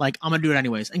 Like, I'm going to do it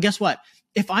anyways. And guess what?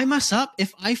 If I mess up,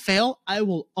 if I fail, I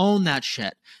will own that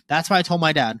shit. That's why I told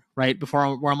my dad, right?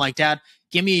 Where I'm like, Dad,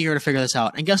 give me a year to figure this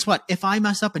out. And guess what? If I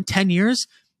mess up in 10 years,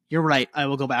 you're right. I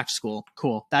will go back to school.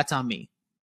 Cool. That's on me.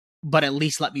 But at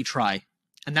least let me try.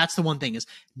 And that's the one thing is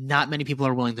not many people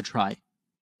are willing to try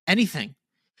anything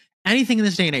in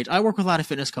this day and age. I work with a lot of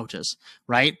fitness coaches,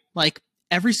 right? Like,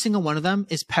 every single one of them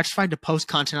is petrified to post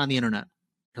content on the internet.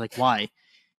 You're like, why?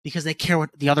 Because they care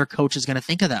what the other coach is going to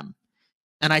think of them.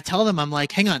 And I tell them, I'm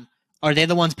like, hang on, are they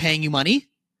the ones paying you money?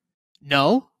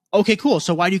 No. Okay, cool.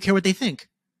 So why do you care what they think?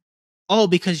 Oh,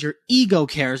 because your ego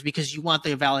cares, because you want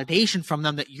the validation from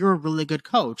them that you're a really good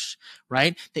coach,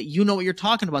 right? That you know what you're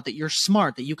talking about, that you're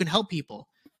smart, that you can help people.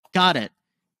 Got it.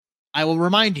 I will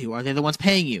remind you, are they the ones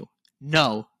paying you?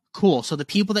 No. Cool. So the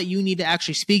people that you need to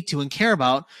actually speak to and care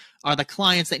about are the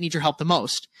clients that need your help the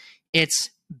most. It's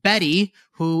Betty,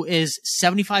 who is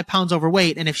 75 pounds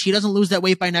overweight, and if she doesn't lose that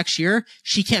weight by next year,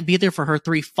 she can't be there for her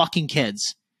 3 fucking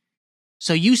kids.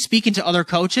 So you speaking to other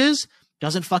coaches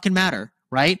doesn't fucking matter,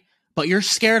 right? But you're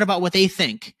scared about what they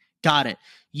think. Got it.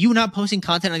 You not posting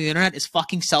content on the internet is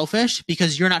fucking selfish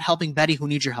because you're not helping Betty who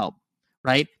needs your help,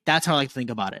 right? That's how I like to think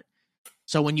about it.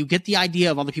 So when you get the idea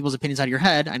of other people's opinions out of your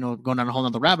head, I know I'm going down a whole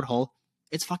nother rabbit hole,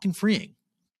 it's fucking freeing.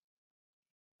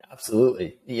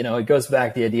 Absolutely. You know, it goes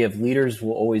back to the idea of leaders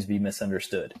will always be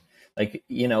misunderstood. Like,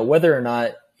 you know, whether or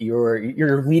not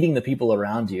you're leading the people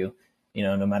around you, you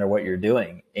know, no matter what you're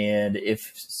doing. And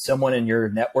if someone in your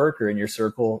network or in your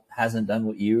circle hasn't done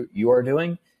what you are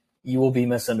doing, you will be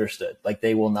misunderstood. Like,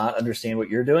 they will not understand what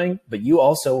you're doing, but you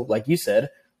also, like you said,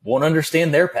 won't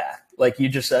understand their path. Like, you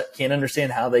just can't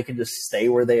understand how they can just stay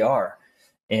where they are.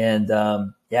 And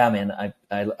yeah, man,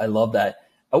 I love that.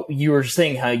 Oh, you were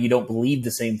saying how you don't believe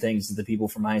the same things as the people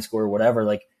from high school or whatever.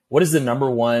 Like, what is the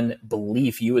number one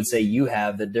belief you would say you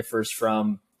have that differs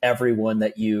from everyone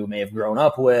that you may have grown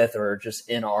up with or just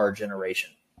in our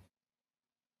generation?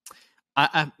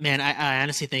 I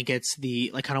honestly think it's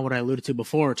the, like, kind of what I alluded to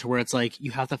before, to where it's like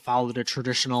you have to follow the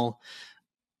traditional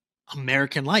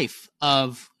American life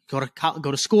of go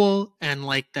to school, and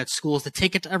like that school is the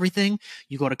ticket to everything.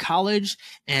 You go to college,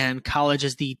 and college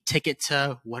is the ticket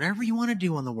to whatever you want to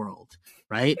do in the world,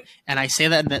 right? And I say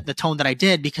that in the tone that I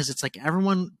did because it's like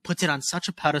everyone puts it on such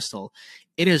a pedestal.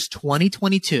 It is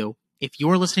 2022. If you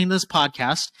are listening to this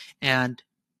podcast and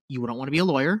you don't want to be a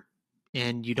lawyer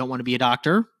and you don't want to be a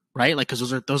doctor, right? Like,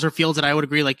 because those are fields that I would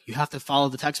agree, like, you have to follow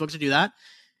the textbook to do that.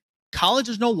 College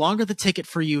is no longer the ticket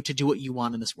for you to do what you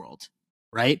want in this world,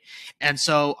 right? And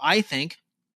so I think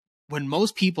when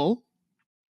most people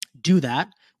do that,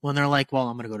 when they're like, well,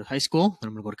 I'm going to go to high school, then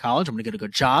I'm going to go to college, I'm going to get a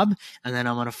good job, and then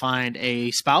I'm going to find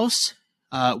a spouse,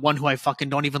 one who I fucking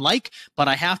don't even like, but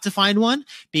I have to find one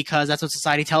because that's what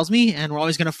society tells me, and we're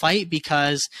always going to fight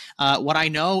because what I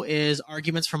know is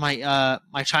arguments from my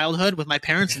my childhood with my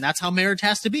parents, and that's how marriage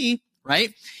has to be,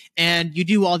 right? And you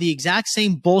do all the exact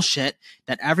same bullshit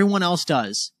that everyone else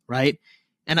does, right?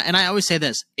 And I always say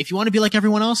this: if you want to be like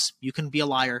everyone else, you can be a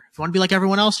liar. If you want to be like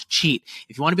everyone else, cheat.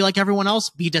 If you want to be like everyone else,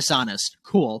 be dishonest.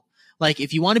 Cool. Like,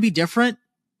 if you want to be different,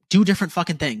 do different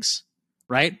fucking things,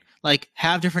 right? Like,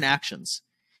 have different actions.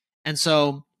 And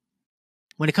so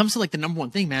when it comes to like the number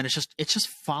one thing, man, it's just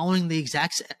following the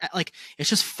exact, like, it's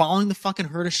just following the fucking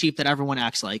herd of sheep that everyone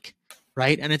acts like,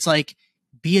 right? And it's like,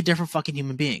 be a different fucking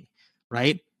human being,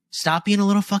 right? Stop being a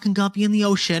little fucking guppy in the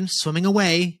ocean, swimming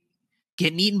away,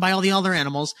 getting eaten by all the other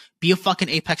animals. Be a fucking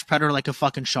apex predator like a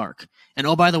fucking shark. And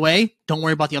oh, by the way, don't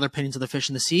worry about the other opinions of the fish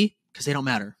in the sea because they don't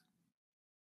matter.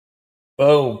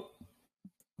 Boom.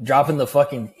 Dropping the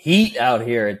fucking heat out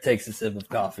here. It takes a sip of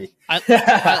coffee.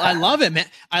 I love it, man.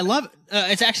 I love it.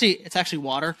 It's actually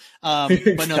water.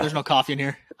 But no, there's no coffee in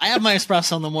here. I have my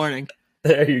espresso in the morning.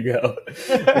 There you go.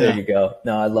 There you go.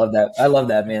 No, I love that. I love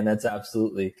that, man. That's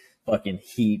absolutely fucking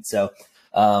heat. So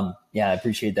Yeah, I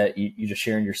appreciate that you just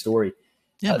sharing your story.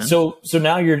 Yeah, so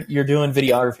now you're doing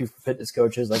videography for fitness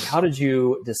coaches. Like, how did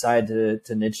you decide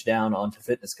to niche down onto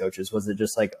fitness coaches? Was it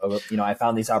just like, I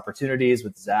found these opportunities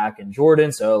with Zach and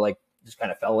Jordan, so like just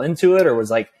kind of fell into it, or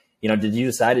was like, did you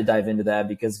decide to dive into that?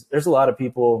 Because there's a lot of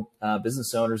people,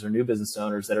 business owners or new business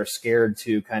owners, that are scared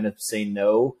to kind of say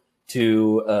no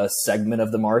to a segment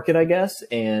of the market, I guess,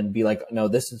 and be like, no,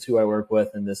 this is who I work with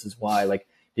and this is why. Like,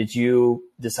 did you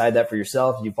decide that for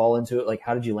yourself? Did you fall into it? Like,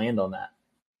 how did you land on that?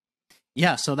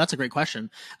 Yeah, so that's a great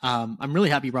question. I'm really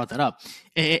happy you brought that up.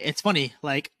 It's funny,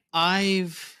 like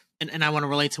and I want to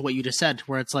relate to what you just said,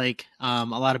 where it's like a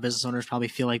lot of business owners probably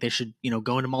feel like they should,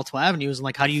 go into multiple avenues, and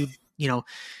like, how do you,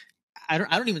 I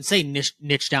don't even say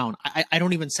niche down. I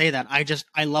don't even say that.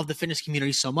 I love the fitness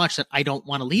community so much that I don't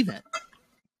want to leave it.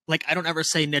 Like, I don't ever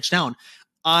say niche down.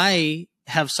 I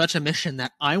have such a mission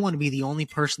that I want to be the only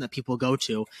person that people go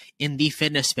to in the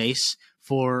fitness space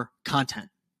for content.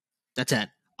 That's it.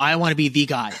 I want to be the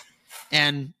guy.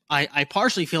 And I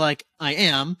partially feel like I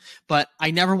am, but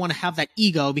I never want to have that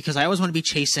ego, because I always want to be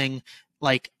chasing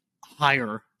like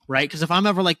higher, right? Because if I'm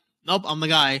ever like, nope, I'm the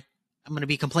guy, I'm going to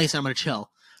be complacent, I'm going to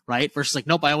chill, right? Versus like,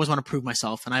 nope, I always want to prove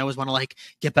myself, and I always want to like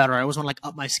get better. I always want to like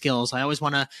up my skills. I always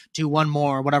want to do one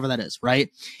more, whatever that is, right?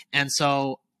 And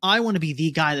so I want to be the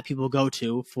guy that people go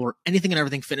to for anything and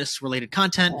everything fitness related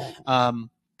content,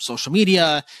 social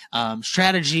media,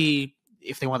 strategy,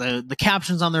 if they want the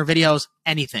captions on their videos,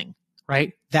 anything,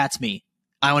 right? That's me.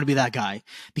 I want to be that guy,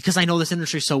 because I know this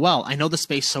industry so well. I know the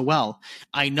space so well.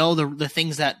 I know the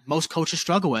things that most coaches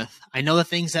struggle with. I know the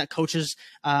things that coaches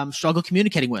struggle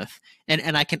communicating with.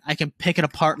 And I can pick it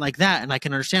apart like that, and I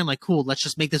can understand, like, cool, let's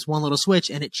just make this one little switch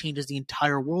and it changes the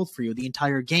entire world for you, the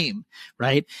entire game,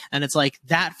 right? And it's like,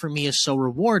 that for me is so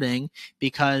rewarding,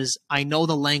 because I know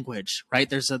the language, right?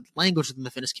 There's a language within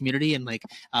the fitness community, and like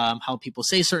how people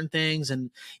say certain things.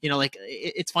 And, like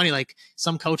it's funny, like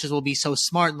some coaches will be so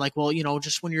smart and like, well,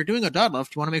 just when you're doing a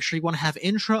deadlift, you want to make sure you want to have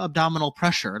intra-abdominal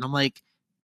pressure. And I'm like,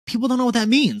 people don't know what that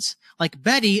means. Like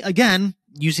Betty, again,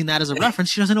 using that as a reference,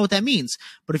 she doesn't know what that means.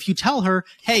 But if you tell her,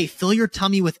 hey, fill your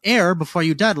tummy with air before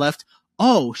you deadlift,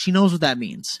 oh, she knows what that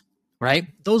means, right?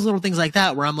 Those little things like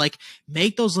that, where I'm like,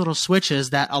 make those little switches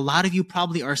that a lot of you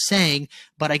probably are saying,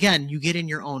 but again, you get in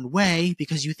your own way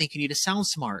because you think you need to sound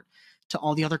smart to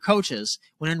all the other coaches,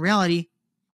 when in reality,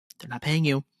 they're not paying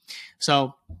you.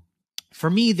 So for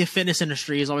me, the fitness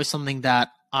industry is always something that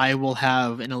I will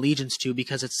have an allegiance to,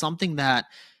 because it's something that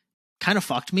kind of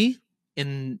fucked me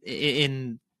in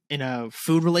a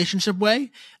food relationship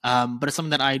way, but it's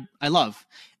something that I love.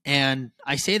 And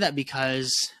I say that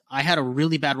because I had a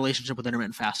really bad relationship with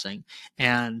intermittent fasting,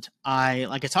 and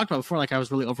like I talked about before, like I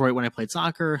was really overweight when I played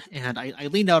soccer, and I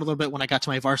leaned out a little bit when I got to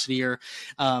my varsity year,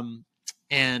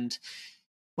 and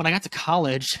when I got to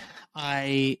college,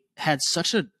 I had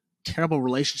such a terrible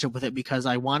relationship with it, because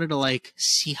I wanted to like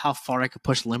see how far I could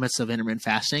push limits of intermittent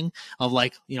fasting, of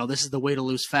like, this is the way to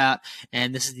lose fat,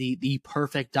 and this is the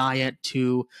perfect diet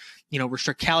to,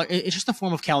 restrict calories. It's just a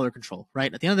form of calorie control,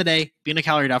 right? At the end of the day, be in a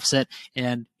calorie deficit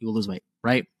and you will lose weight,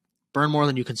 right? Burn more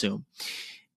than you consume.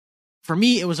 For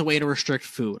me, it was a way to restrict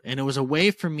food, and it was a way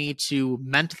for me to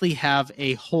mentally have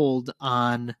a hold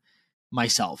on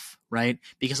myself, right?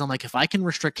 Because I'm like, if I can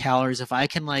restrict calories, if I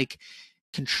can like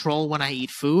control when I eat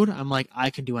food, I'm like, I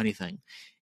can do anything.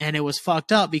 And it was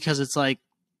fucked up, because it's like,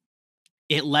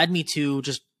 it led me to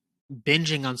just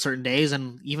binging on certain days,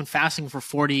 and even fasting for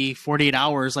 48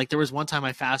 hours. Like there was one time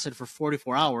I fasted for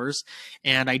 44 hours,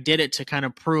 and I did it to kind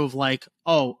of prove like,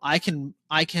 oh, I can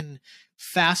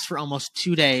fast for almost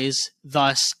 2 days.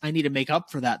 Thus I need to make up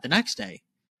for that the next day.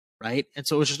 Right. And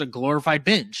so it was just a glorified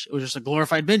binge. It was just a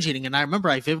glorified binge eating. And I remember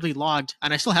I vividly logged,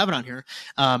 and I still have it on here,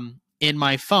 in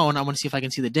my phone. I want to see if I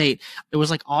can see the date. It was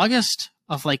like August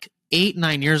of like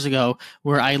 8-9 years ago,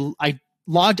 where I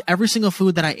logged every single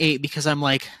food that I ate, because I'm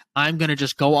like, I'm going to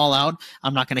just go all out.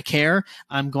 I'm not going to care.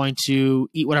 I'm going to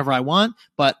eat whatever I want,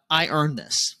 but I earned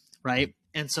this. Right.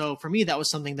 And so for me, that was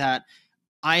something that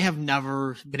I have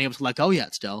never been able to let go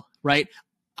yet still. Right.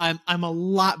 I'm a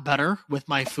lot better with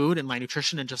my food and my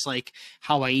nutrition, and just like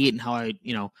how I eat and how I,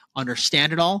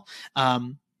 understand it all.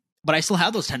 But I still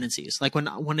have those tendencies. Like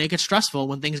when it gets stressful,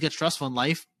 when things get stressful in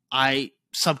life, I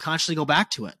subconsciously go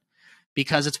back to it,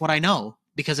 because it's what I know.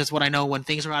 Because it's what I know when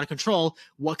things are out of control.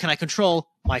 What can I control?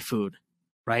 My food,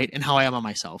 right? And how I am on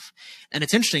myself. And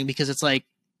it's interesting, because it's like,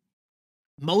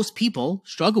 most people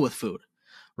struggle with food,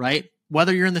 right?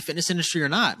 Whether you're in the fitness industry or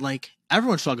not, like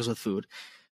everyone struggles with food.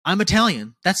 I'm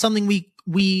Italian. That's something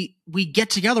we get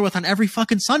together with on every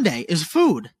fucking Sunday, is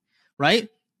food, right?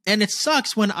 And it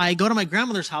sucks when I go to my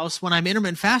grandmother's house when I'm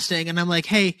intermittent fasting and I'm like,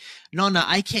 hey, Nonna,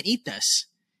 I can't eat this.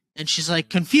 And she's like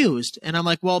confused. And I'm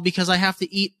like, well, because I have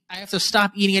to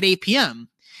stop eating at 8 p.m.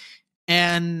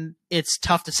 And it's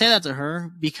tough to say that to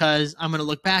her because I'm going to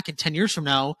look back in 10 years from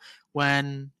now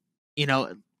when,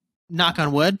 knock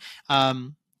on wood,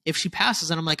 if she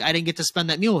passes and I'm like, I didn't get to spend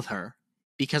that meal with her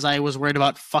because I was worried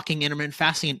about fucking intermittent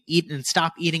fasting and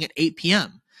stop eating at 8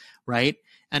 p.m. Right.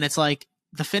 And it's like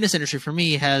the fitness industry for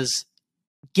me has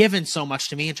given so much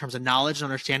to me in terms of knowledge and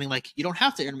understanding, like you don't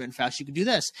have to intermittent fast, you can do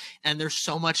this. And there's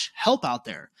so much help out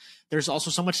there. There's also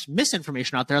so much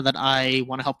misinformation out there that I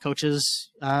want to help coaches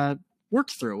work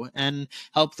through and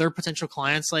help their potential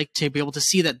clients like to be able to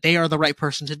see that they are the right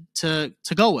person to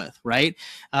go with. Right.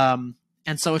 And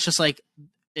so it's just like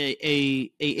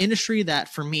a industry that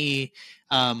for me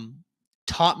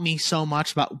taught me so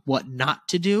much about what not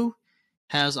to do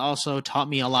has also taught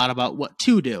me a lot about what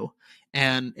to do.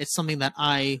 And it's something that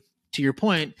to your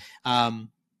point,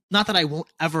 not that I won't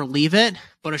ever leave it,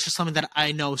 but it's just something that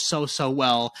I know so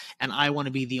well. And I want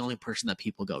to be the only person that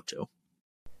people go to.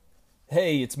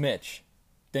 Hey, it's Mitch.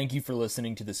 Thank you for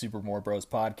listening to the Super More Bros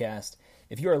podcast.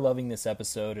 If you are loving this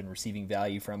episode and receiving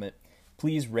value from it,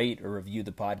 please rate or review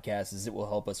the podcast as it will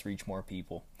help us reach more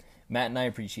people. Matt and I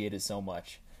appreciate it so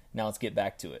much. Now let's get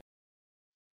back to it.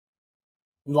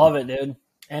 Love it, dude.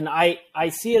 And I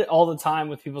see it all the time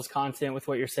with people's content, with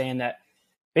what you're saying, that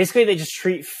basically they just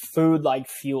treat food like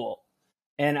fuel.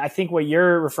 And I think what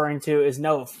you're referring to is,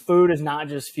 no, food is not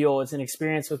just fuel. It's an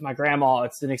experience with my grandma.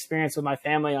 It's an experience with my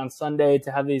family on Sunday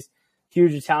to have these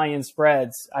huge Italian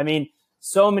spreads. I mean,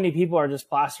 so many people are just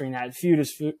plastering that. Food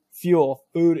is fuel.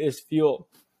 Food is fuel.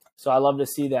 So I love to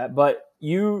see that. But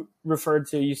you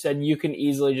said you can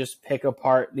easily just pick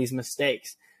apart these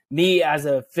mistakes. Me as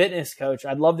a fitness coach,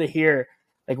 I'd love to hear,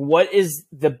 like, what is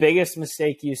the biggest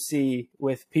mistake you see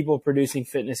with people producing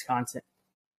fitness content?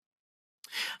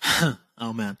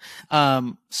 Oh man.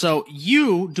 So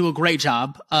you do a great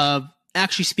job of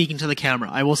actually speaking to the camera.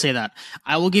 I will say that.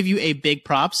 I will give you a big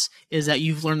props is that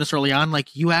you've learned this early on.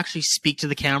 Like you actually speak to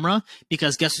the camera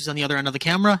because guess who's on the other end of the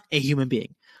camera? A human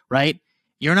being, right?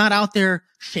 You're not out there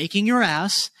shaking your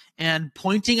ass and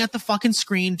pointing at the fucking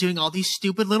screen, doing all these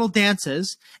stupid little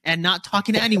dances and not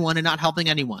talking to anyone and not helping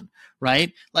anyone,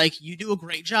 right? Like you do a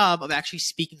great job of actually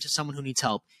speaking to someone who needs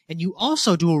help. And you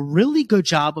also do a really good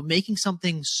job of making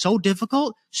something so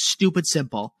difficult, stupid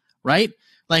simple, right?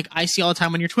 Like I see all the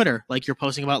time on your Twitter, like you're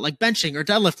posting about like benching or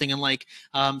deadlifting and like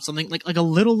something like a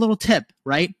little tip,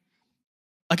 right?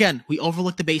 Again, we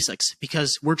overlook the basics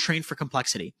because we're trained for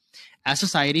complexity. As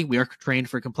society, we are trained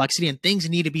for complexity and things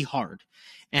need to be hard.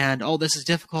 And, oh, this is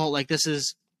difficult. Like this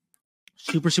is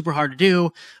super, super hard to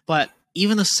do. But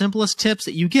even the simplest tips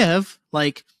that you give,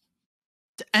 like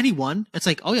to anyone, it's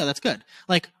like, oh yeah, that's good.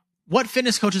 Like what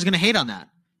fitness coach is going to hate on that?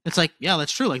 It's like, yeah,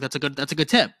 that's true. Like that's a good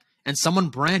tip. And someone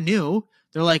brand new,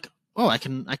 they're like, oh, I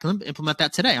can implement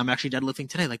that today. I'm actually deadlifting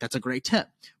today. Like that's a great tip,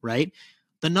 right?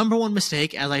 The number one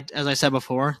mistake, as I said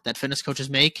before, that fitness coaches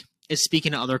make is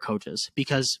speaking to other coaches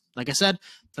because, like I said,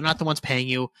 they're not the ones paying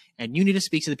you, and you need to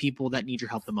speak to the people that need your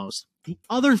help the most. The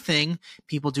other thing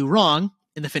people do wrong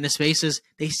in the fitness space is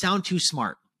they sound too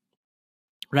smart,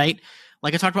 right?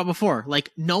 Like I talked about before,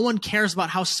 like no one cares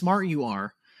about how smart you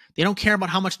are. They don't care about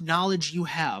how much knowledge you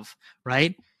have,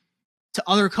 right? To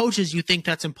other coaches, you think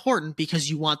that's important because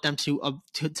you want them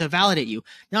to validate you.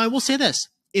 Now, I will say this.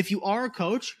 If you are a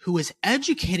coach who is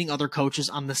educating other coaches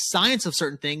on the science of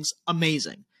certain things,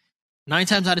 amazing. 9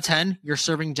 times out of 10, you're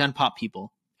serving Gen Pop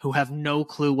people who have no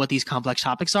clue what these complex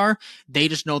topics are. They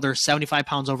just know they're 75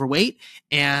 pounds overweight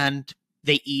and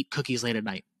they eat cookies late at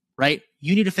night, right?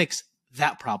 You need to fix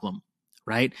that problem,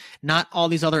 right? Not all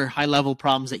these other high-level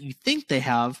problems that you think they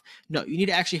have. No, you need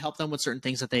to actually help them with certain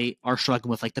things that they are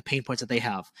struggling with, like the pain points that they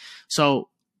have. So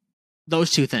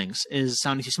those two things is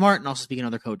sounding too smart and also speaking to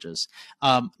other coaches.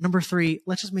 Number 3,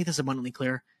 let's just make this abundantly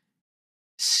clear.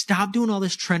 Stop doing all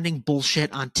this trending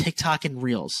bullshit on TikTok and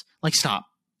Reels. Like, stop.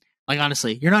 Like,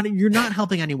 honestly, you're not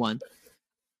helping anyone.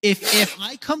 If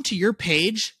I come to your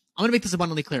page, I'm gonna make this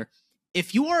abundantly clear.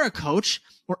 If you are a coach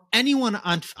or anyone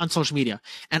on social media,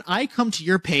 and I come to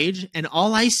your page and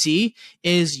all I see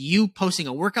is you posting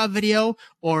a workout video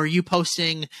or you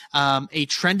posting a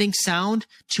trending sound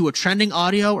to a trending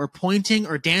audio or pointing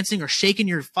or dancing or shaking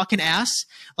your fucking ass,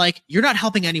 like you're not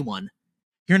helping anyone.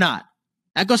 You're not.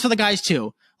 That goes for the guys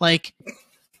too. Like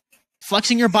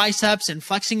flexing your biceps and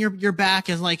flexing your back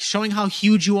and like showing how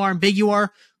huge you are and big you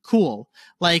are. Cool.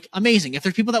 Like amazing. If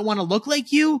there's people that want to look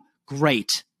like you,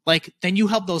 great. Like then you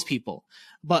help those people.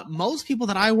 But most people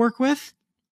that I work with,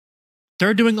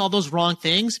 They're doing all those wrong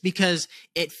things because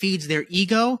it feeds their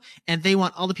ego and they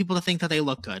want other people to think that they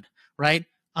look good, right?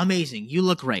 Amazing. You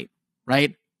look great,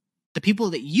 right? The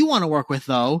people that you want to work with,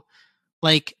 though,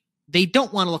 like, they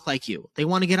don't want to look like you. They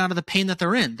want to get out of the pain that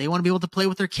they're in. They want to be able to play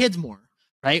with their kids more,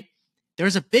 right?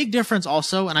 There's a big difference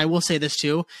also, and I will say this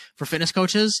too, for fitness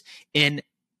coaches, in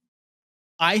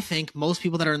I think most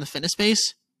people that are in the fitness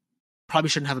space probably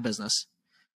shouldn't have a business.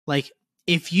 Like,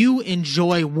 if you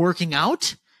enjoy working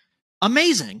out,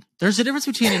 amazing. There's a difference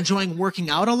between enjoying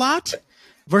working out a lot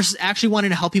versus actually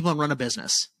wanting to help people and run a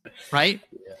business, right?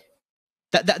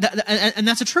 And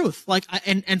that's the truth. Like,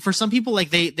 and for some people,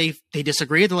 like they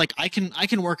disagree. They're like, I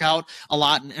can work out a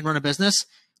lot and run a business.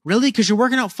 Really? Because you're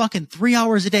working out fucking 3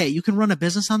 hours a day. You can run a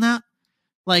business on that?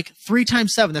 Like 3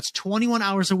 times 7, that's 21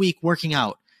 hours a week working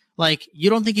out. Like,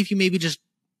 you don't think if you maybe just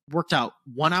worked out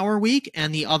 1 hour a week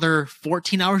and the other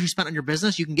 14 hours you spent on your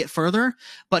business, you can get further?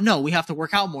 But no, we have to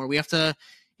work out more. We have to,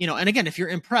 and again, if you're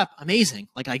in prep, amazing.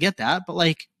 Like, I get that. But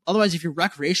like, otherwise, if you're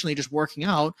recreationally just working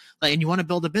out, like, and you want to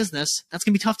build a business, that's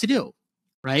going to be tough to do.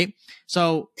 Right.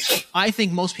 So I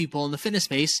think most people in the fitness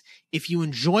space, if you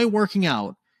enjoy working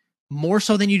out more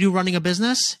so than you do running a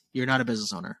business, you're not a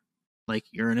business owner. Like,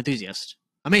 you're an enthusiast.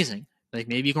 Amazing. Like,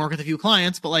 maybe you can work with a few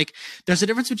clients, but like, there's a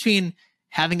difference between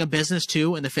having a business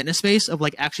too in the fitness space of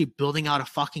like actually building out a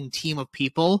fucking team of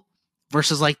people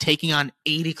versus like taking on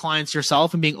 80 clients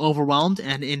yourself and being overwhelmed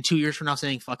and in 2 years from now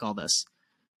saying, fuck all this.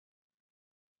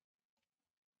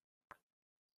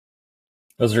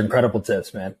 Those are incredible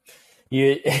tips, man.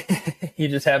 You you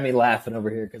just have me laughing over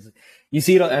here because you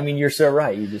see it. I mean, you're so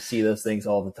right. You just see those things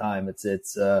all the time. It's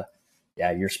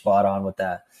yeah, you're spot on with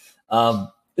that.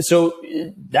 So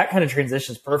that kind of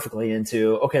transitions perfectly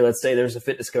into, okay, let's say there's a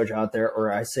fitness coach out there,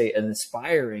 or I say an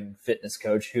aspiring fitness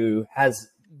coach who has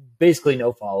basically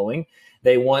no following.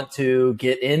 They want to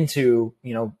get into,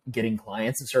 getting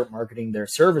clients and start marketing their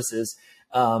services.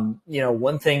 One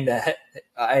thing that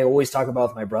I always talk about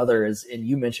with my brother is, and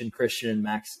you mentioned Christian and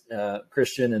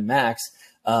Max,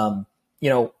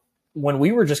 when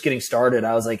we were just getting started,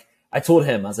 I told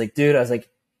him, dude,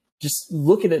 just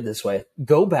look at it this way.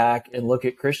 Go back and look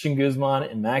at Christian Guzman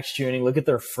and Max Tuning. Look at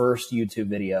their first YouTube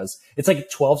videos. It's like a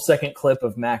 12-second clip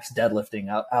of Max deadlifting.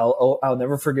 I'll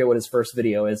never forget what his first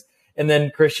video is. And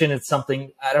then Christian, it's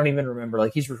something I don't even remember.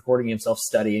 Like, he's recording himself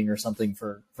studying or something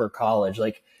for college.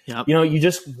 Like, yep. You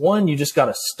just got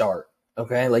to start.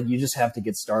 Okay. Like, you just have to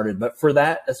get started. But for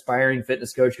that aspiring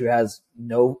fitness coach who has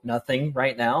nothing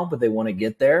right now, but they want to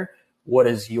get there, what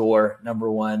is your number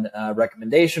one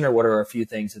recommendation, or what are a few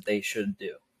things that they should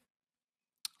do?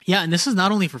 Yeah, and this is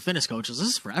not only for fitness coaches. This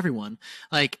is for everyone.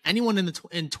 Like, anyone in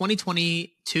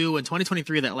 2022 and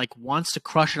 2023 that like wants to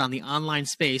crush it on the online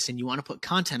space and you want to put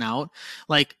content out,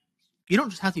 like, you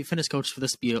don't just have to be a fitness coach for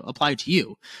this to be applied to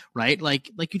you, right? Like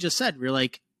you just said, we're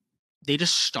like, they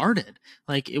just started.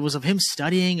 Like, it was of him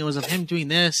studying, it was of him doing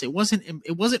this. It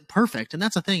wasn't perfect, and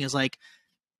that's the thing is, like,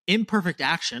 imperfect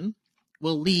action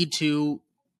will lead to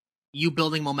you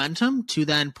building momentum, to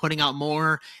then putting out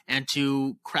more, and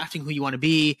to crafting who you want to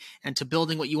be, and to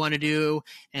building what you want to do,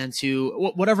 and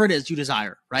to whatever it is you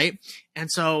desire, right? And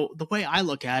so the way I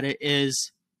look at it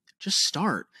is just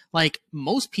start. Like,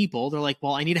 most people, they're like,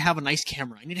 well, I need to have a nice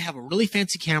camera. I need to have a really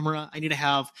fancy camera. I need to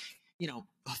have,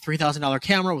 a $3,000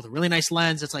 camera with a really nice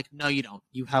lens. It's like, no, you don't.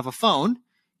 You have a phone.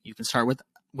 You can start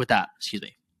with that. Excuse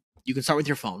me. You can start with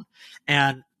your phone.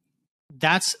 And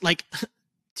that's like,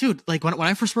 dude, like when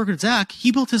I first worked with Zach,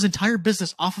 he built his entire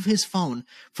business off of his phone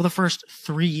for the first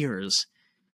 3 years.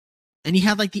 And he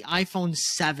had like the iPhone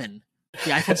 7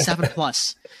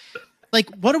 Plus. Like,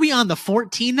 what are we on, the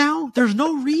 14 now? There's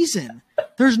no reason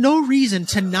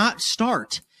to not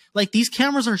start. Like, these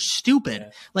cameras are stupid. Yeah.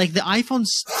 Like, the iPhone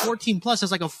 14 Plus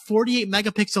has like a 48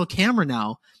 megapixel camera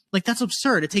now. Like, that's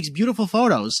absurd. It takes beautiful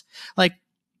photos. Like,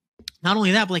 not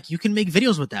only that, but like, you can make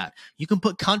videos with that. You can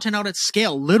put content out at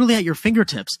scale, literally at your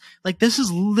fingertips. Like, this is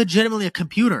legitimately a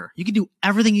computer. You can do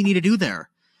everything you need to do there.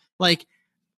 Like,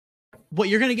 what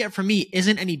you're going to get from me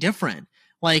isn't any different.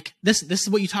 Like, this is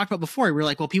what you talked about before. We were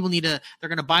like, well, people they're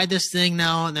going to buy this thing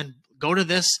now and then go to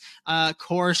this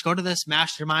course, go to this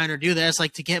mastermind, or do this,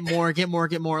 like, to get more.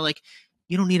 Like,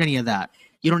 you don't need any of that.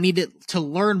 You don't need it to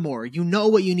learn more. You know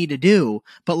what you need to do,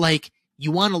 but like,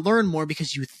 you want to learn more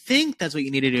because you think that's what you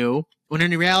need to do, when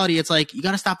in reality, it's like, you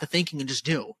got to stop the thinking and just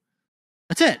do.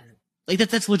 That's it. Like,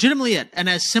 that's legitimately it. And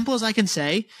as simple as I can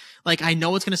say, like, I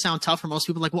know it's going to sound tough for most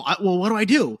people. Like, well, what do I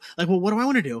do? Like, well, what do I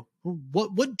want to do?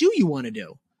 What do you want to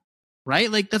do?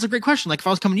 Right? Like, that's a great question. Like, if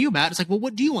I was coming to you, Matt, it's like, well,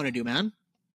 what do you want to do, man?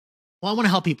 Well, I want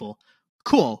to help people.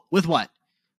 Cool. With what?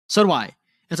 So do I.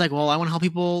 It's like, well, I want to help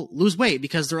people lose weight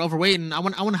because they're overweight, and I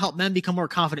want to help men become more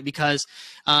confident because,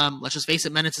 let's just face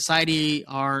it, men in society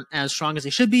aren't as strong as they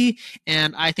should be,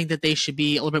 and I think that they should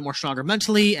be a little bit more stronger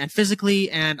mentally and physically.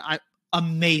 And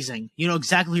amazing, you know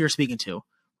exactly who you're speaking to,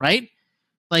 right?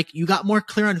 Like, you got more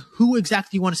clear on who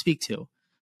exactly you want to speak to.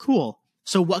 Cool.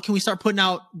 So what can we start putting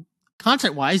out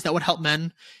content-wise that would help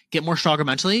men get more stronger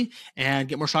mentally and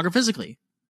get more stronger physically?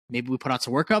 Maybe we put out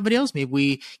some workout videos. Maybe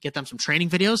we get them some training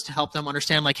videos to help them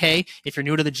understand, like, hey, if you're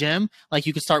new to the gym, like,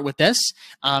 you can start with this.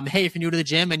 Hey, if you're new to the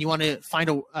gym and you want to find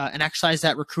an exercise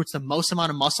that recruits the most amount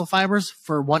of muscle fibers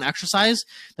for one exercise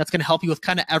that's going to help you with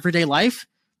kind of everyday life,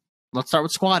 let's start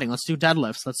with squatting. Let's do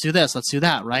deadlifts. Let's do this. Let's do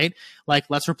that, right? Like,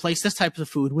 let's replace this type of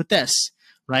food with this,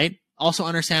 right? Also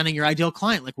understanding your ideal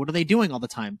client. Like, what are they doing all the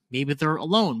time? Maybe they're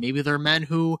alone. Maybe they're men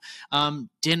who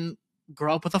didn't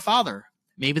grow up with a father.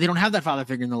 Maybe they don't have that father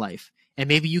figure in their life. And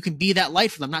maybe you can be that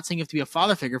light for them. I'm not saying you have to be a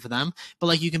father figure for them, but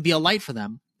like, you can be a light for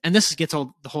them. And this gets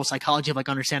all the whole psychology of like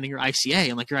understanding your ICA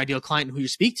and like your ideal client and who you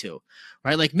speak to,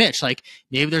 right? Like Mitch, like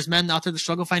maybe there's men out there that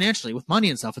struggle financially with money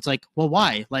and stuff. It's like, well,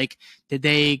 why? Like, did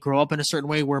they grow up in a certain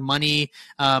way where money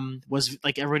was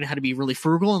like, everyone had to be really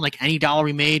frugal, and like any dollar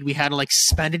we made, we had to like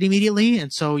spend it immediately.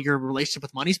 And so your relationship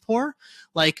with money's poor.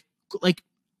 Like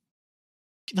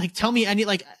tell me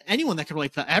anyone that could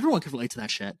relate to that. Everyone could relate to that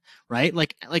shit, right?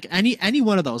 Like any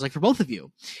one of those, like for both of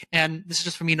you. And this is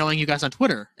just for me knowing you guys on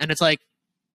Twitter. And it's like,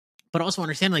 but also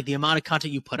understand like the amount of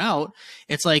content you put out.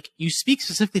 It's like you speak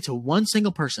specifically to one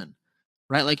single person,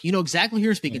 right? Like, you know exactly who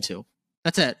you're speaking to.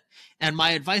 That's it. And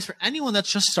my advice for anyone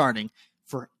that's just starting,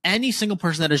 for any single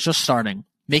person that is just starting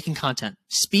making content,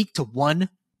 speak to one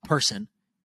person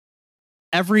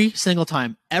every single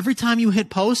time. Every time you hit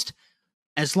post,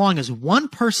 as long as one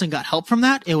person got help from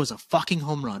that, it was a fucking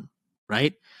home run,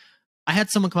 right? I had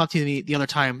someone come up to me the other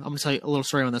time. I'm going to tell you a little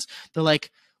story on this. They're like,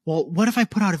 well, what if I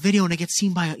put out a video and it gets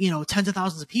seen by, tens of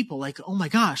thousands of people? Like, oh my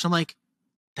gosh. I'm like,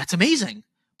 that's amazing.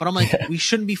 But I'm like, we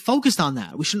shouldn't be focused on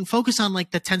that. We shouldn't focus on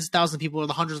like the tens of thousands of people or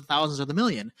the hundreds of thousands or the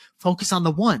million. Focus on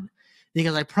the one.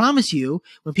 Because I promise you,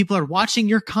 when people are watching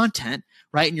your content,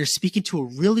 right, and you're speaking to a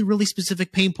really, really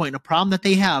specific pain point and a problem that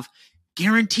they have,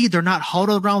 guaranteed they're not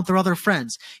huddled around with their other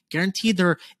friends. Guaranteed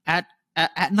they're at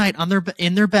night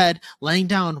in their bed, laying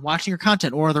down, watching your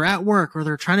content, or they're at work, or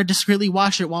they're trying to discreetly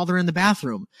watch it while they're in the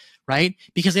bathroom, right?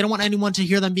 Because they don't want anyone to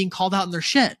hear them being called out in their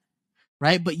shit,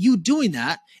 right? But you doing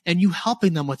that and you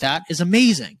helping them with that is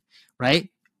amazing, right?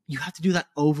 You have to do that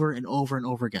over and over and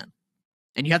over again.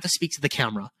 And you have to speak to the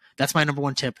camera. That's my number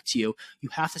one tip to you. You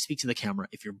have to speak to the camera.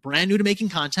 If you're brand new to making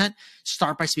content,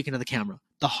 start by speaking to the camera.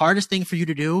 The hardest thing for you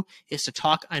to do is to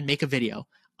talk and make a video.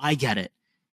 I get it.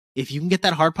 If you can get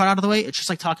that hard part out of the way, it's just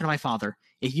like talking to my father.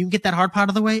 If you can get that hard part out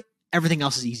of the way, everything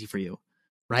else is easy for you,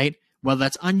 right? Whether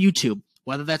that's on YouTube,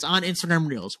 whether that's on Instagram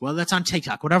Reels, whether that's on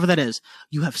TikTok, whatever that is,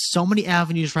 you have so many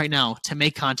avenues right now to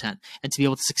make content and to be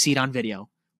able to succeed on video,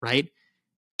 right?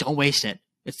 Don't waste it.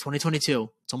 It's 2022.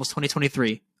 It's almost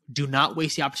 2023. Do not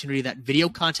waste the opportunity that video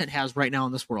content has right now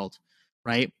in this world,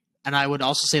 right? And I would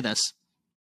also say this.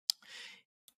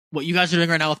 What you guys are doing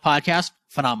right now with podcasts,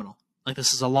 phenomenal. Like,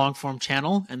 this is a long form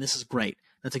channel and this is great.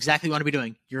 That's exactly what you want to be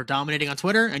doing. You're dominating on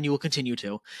Twitter and you will continue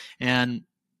to. And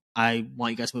I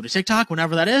want you guys to move to TikTok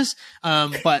whenever that is.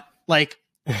 But like,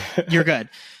 you're good.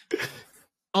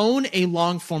 Own a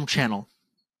long form channel,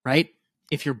 right?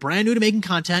 If you're brand new to making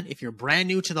content, if you're brand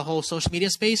new to the whole social media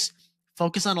space,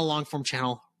 focus on a long form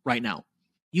channel right now.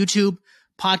 YouTube,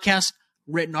 podcast,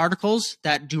 written articles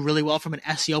that do really well from an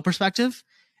SEO perspective.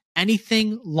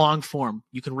 Anything long form.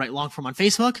 You can write long form on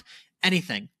Facebook,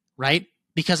 anything, right?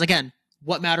 Because again,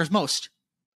 what matters most?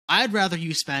 I'd rather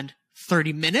you spend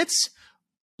 30 minutes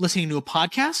listening to a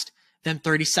podcast than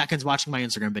 30 seconds watching my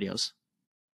Instagram videos.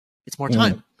 It's more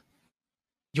time.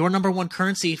 Your number one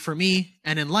currency for me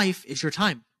and in life is your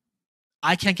time.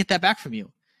 I can't get that back from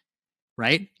you,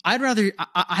 right? I'd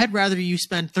rather you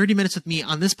spend 30 minutes with me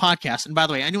on this podcast. And by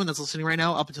the way, anyone that's listening right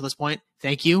now up until this point,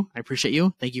 thank you. I appreciate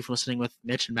you. Thank you for listening with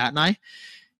Mitch and Matt and I.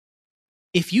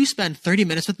 If you spend 30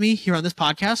 minutes with me here on this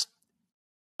podcast,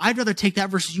 I'd rather take that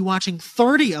versus you watching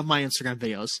 30 of my Instagram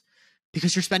videos,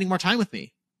 because you're spending more time with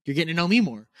me. You're getting to know me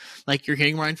more. Like, you're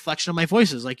getting more inflection of my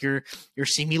voices. Like, you're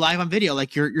seeing me live on video.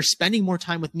 Like, you're spending more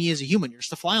time with me as a human. You're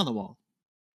just a fly on the wall.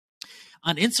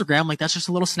 On Instagram, like, that's just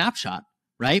a little snapshot,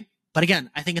 right? But again,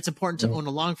 I think it's important to own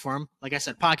a long form. Like I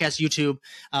said, podcast, YouTube,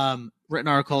 written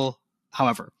article,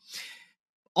 however.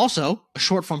 Also, a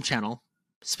short form channel,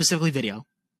 specifically video.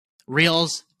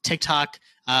 Reels, TikTok,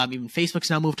 even Facebook's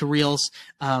now moved to Reels.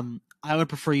 I would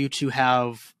prefer you to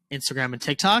have Instagram and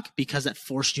TikTok, because that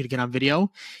forced you to get on video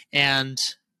and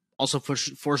also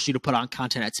forced you to put on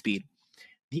content at speed.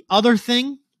 The other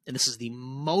thing, and this is the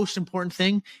most important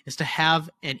thing, is to have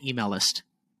an email list,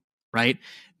 right?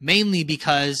 Mainly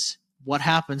because what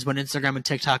happens when Instagram and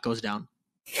TikTok goes down?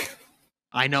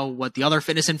 I know what the other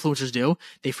fitness influencers do.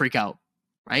 They freak out,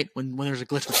 right? When there's a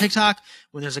glitch with TikTok,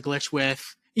 when there's a glitch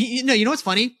with, you know what's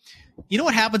funny? You know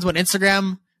what happens when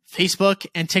Instagram, Facebook,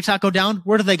 and TikTok go down?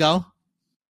 Where do they go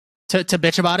to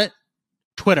bitch about it?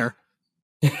 Twitter.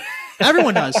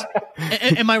 Everyone does.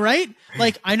 Am I right?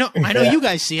 Like, I know you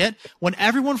guys see it. When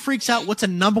everyone freaks out, what's the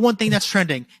number one thing that's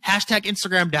trending? Hashtag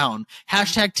Instagram down.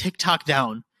 Hashtag TikTok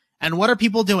down. And what are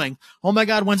people doing? Oh my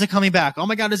God, when's it coming back? Oh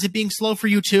my God, is it being slow for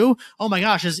you too? Oh my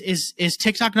gosh, is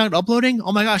TikTok not uploading?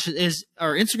 Oh my gosh,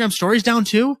 are Instagram stories down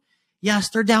too? Yes,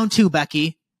 they're down too,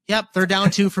 Becky. Yep, they're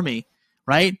down too for me,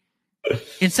 right?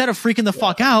 Instead of freaking the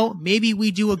fuck out, maybe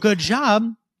we do a good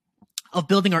job of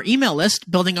building our email list,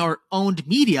 building our owned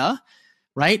media,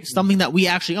 right? Something that we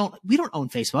actually own. We don't own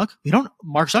Facebook.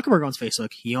 Mark Zuckerberg owns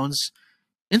Facebook. He owns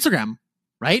Instagram,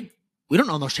 right? We don't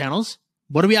own those channels.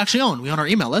 What do we actually own? We own our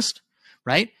email list,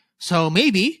 right? So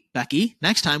maybe, Becky,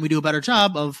 next time we do a better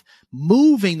job of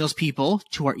moving those people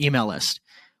to our email list.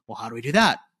 Well, how do we do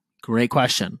that? Great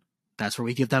question. That's where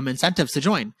we give them incentives to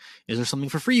join. Is there something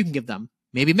for free you can give them?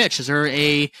 Maybe Mitch, is there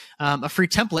a free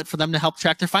template for them to help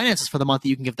track their finances for the month that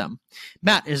you can give them?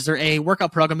 Matt, is there a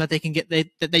workout program that they can get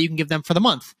that you can give them for the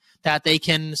month that they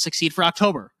can succeed for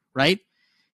October, right?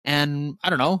 And I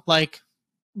don't know, like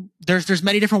there's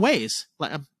many different ways.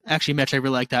 Like, actually, Mitch, I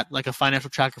really like that, like a financial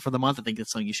tracker for the month. I think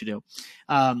that's something you should do.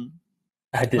 I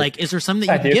do. Like, is there something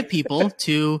that you can give people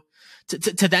to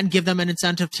then give them an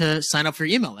incentive to sign up for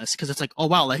your email list? Because it's like, oh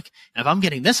wow, like if I'm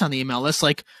getting this on the email list,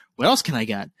 like what else can I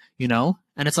get? You know?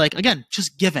 And it's like, again,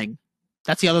 just giving.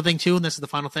 That's the other thing too, and this is the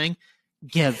final thing.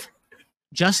 Give.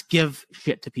 Just give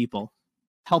shit to people.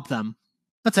 Help them.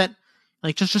 That's it.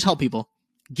 Like just help people.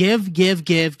 Give,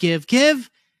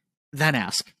 then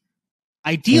ask.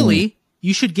 Ideally,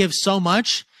 you should give so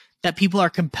much that people are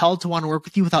compelled to want to work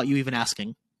with you without you even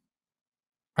asking.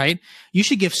 Right? You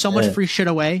should give so much free shit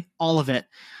away, all of it,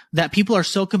 that people are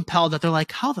so compelled that they're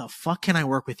like, how the fuck can I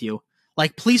work with you?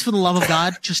 Like, please, for the love of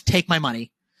God, just take my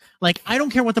money. Like, I don't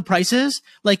care what the price is.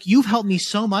 Like, you've helped me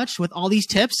so much with all these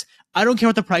tips. I don't care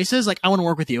what the price is. Like, I want to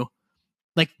work with you.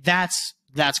 Like, that's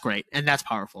great. And that's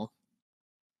powerful.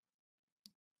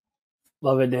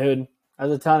 Love it, dude.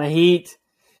 That's a ton of heat.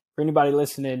 For anybody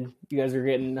listening, you guys are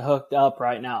getting hooked up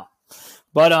right now.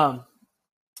 But, I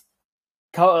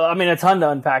mean, a ton to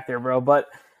unpack there, bro. But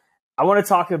I want to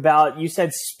talk about, you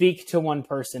said speak to one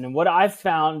person. And what I've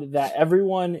found that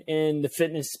everyone in the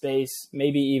fitness space,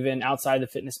 maybe even outside the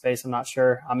fitness space, I'm not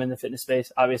sure, I'm in the fitness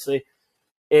space, obviously,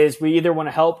 is we either want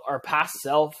to help our past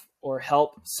self or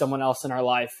help someone else in our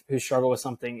life who struggle with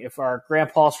something. If our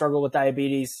grandpa struggled with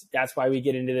diabetes, that's why we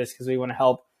get into this, because we want to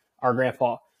help our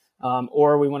grandpa.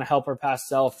 Or we want to help our past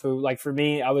self who, like for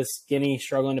me, I was skinny,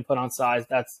 struggling to put on size.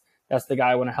 That's the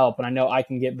guy I want to help. And I know I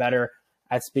can get better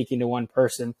at speaking to one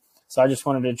person. So I just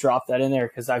wanted to drop that in there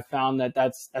because I found that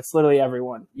that's literally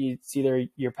everyone. It's either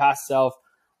your past self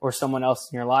or someone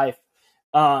else in your life.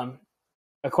 A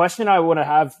question I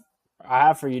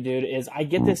have for you, dude, is I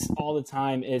get this all the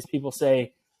time is people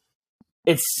say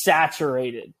it's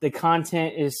saturated. The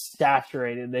content is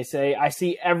saturated. They say, I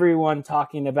see everyone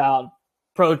talking about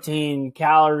protein,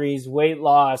 calories, weight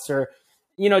loss, or,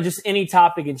 you know, just any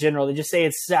topic in general. They just say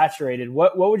it's saturated.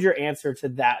 What would your answer to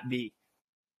that be?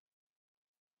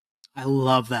 I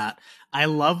love that. I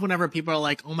love whenever people are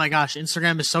like, oh my gosh,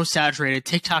 Instagram is so saturated.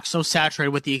 TikTok's so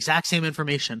saturated with the exact same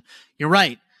information. You're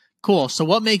right. Cool. So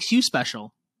what makes you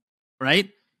special? Right?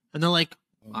 And they're like,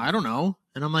 I don't know.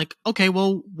 And I'm like, okay,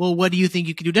 well, what do you think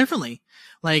you could do differently?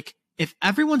 Like, if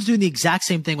everyone's doing the exact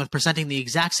same thing with presenting the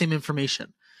exact same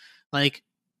information, like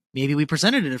maybe we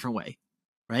present it a different way,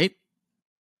 right?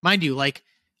 Mind you, like,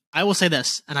 I will say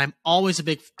this, and I'm always a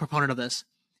big proponent of this.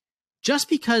 Just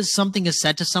because something is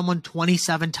said to someone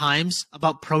 27 times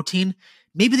about protein,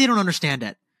 maybe they don't understand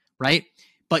it, right?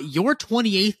 But your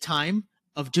 28th time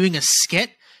of doing a skit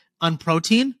on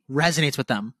protein resonates with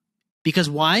them. Because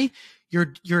why?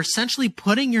 You're essentially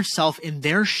putting yourself in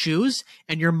their shoes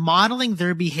and you're modeling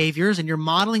their behaviors and you're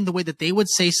modeling the way that they would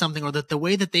say something or the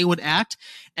way that they would act.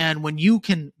 And when you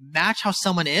can match how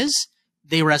someone is,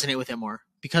 they resonate with it more.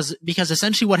 Because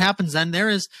essentially what happens then there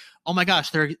is, oh my gosh,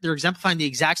 they're exemplifying the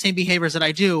exact same behaviors that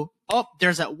I do. Oh,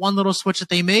 there's that one little switch that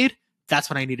they made. That's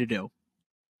what I need to do.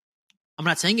 I'm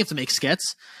not saying you have to make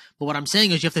skits, but what I'm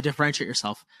saying is you have to differentiate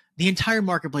yourself. The entire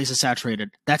marketplace is saturated.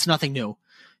 That's nothing new.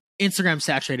 Instagram's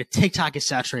saturated. TikTok is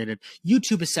saturated.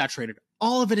 YouTube is saturated.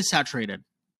 All of it is saturated,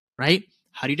 right?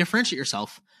 How do you differentiate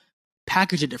yourself?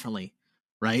 Package it differently,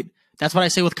 right? That's what I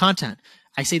say with content.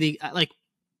 I say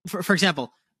for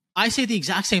example, I say the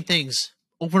exact same things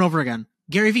over and over again.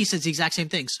 Gary Vee says the exact same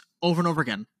things over and over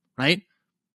again, right?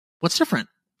 What's different?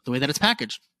 The way that it's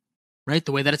packaged, right?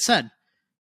 The way that it's said.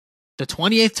 The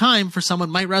 28th time for someone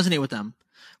might resonate with them,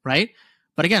 right?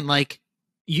 But again, like,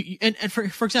 and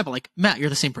for example, like Matt, you're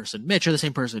the same person. Mitch, you're the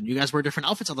same person. You guys wear different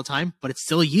outfits all the time, but it's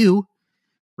still you,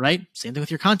 right? Same thing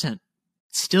with your content.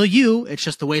 It's still you. It's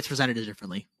just the way it's presented is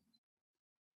differently.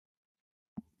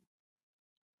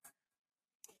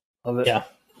 Love it.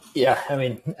 Yeah. I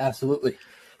mean, absolutely.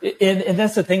 And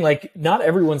that's the thing. Like, not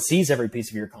everyone sees every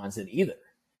piece of your content either.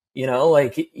 You know,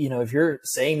 like, you know, if you're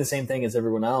saying the same thing as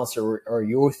everyone else, or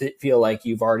you feel like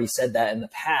you've already said that in the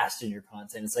past in your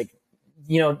content, it's like,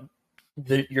 you know,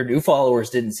 your new followers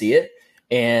didn't see it.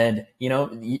 And, you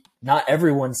know, not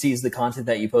everyone sees the content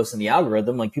that you post in the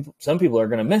algorithm. Like, some people are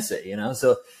going to miss it, you know?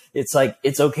 So it's like,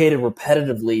 it's okay to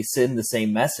repetitively send the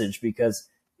same message because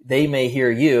they may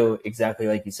hear you exactly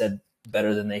like you said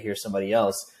better than they hear somebody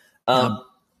else.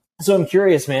 So I'm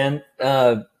curious, man,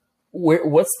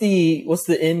 what's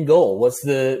the end goal? What's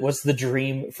the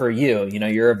dream for you? You know,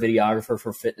 you're a videographer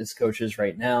for fitness coaches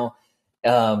right now.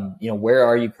 You know, where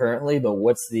are you currently, but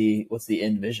what's the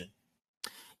end vision?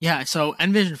 Yeah. So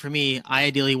end vision for me, I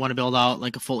ideally want to build out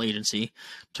like a full agency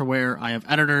to where I have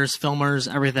editors,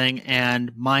 filmers, everything.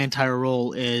 And my entire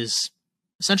role is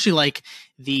essentially like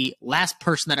the last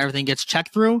person that everything gets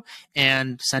checked through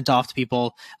and sent off to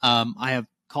people. I have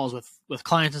calls with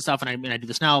clients and stuff, and I do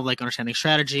this now, like understanding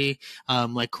strategy,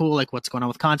 like cool, like what's going on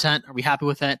with content, are we happy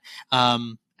with it,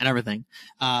 and everything.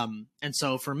 And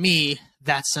so for me,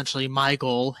 that's essentially my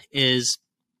goal, is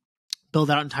build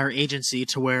out an entire agency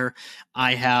to where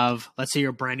I have, let's say you're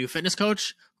a brand new fitness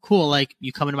coach, cool, like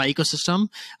you come into my ecosystem,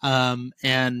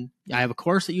 and I have a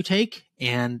course that you take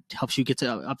and helps you get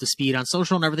up to speed on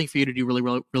social and everything for you to do really,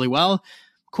 really, really well.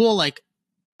 Cool, like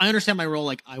I understand my role.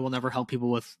 Like I will never help people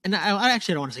with, and I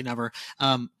actually don't want to say never.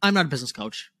 I'm not a business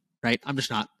coach, right? I'm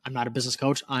not a business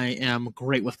coach. I am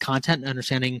great with content and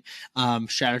understanding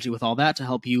strategy with all that to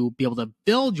help you be able to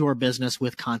build your business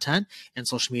with content and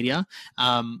social media.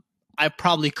 I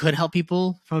probably could help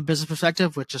people from a business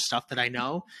perspective with just stuff that I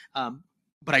know,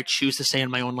 but I choose to stay in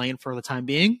my own lane for the time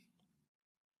being.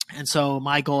 And so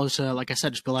my goal is to, like I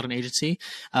said, just build out an agency,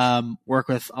 work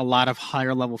with a lot of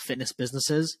higher level fitness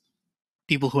businesses,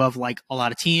 people who have like a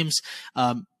lot of teams,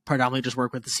 predominantly just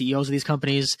work with the CEOs of these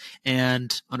companies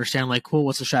and understand like, cool,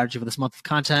 what's the strategy for this month of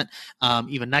content?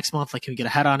 Even next month, like can we get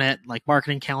ahead on it? Like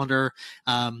marketing calendar,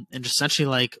 and just essentially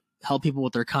like help people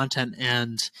with their content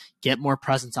and get more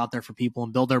presence out there for people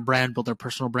and build their brand, build their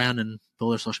personal brand, and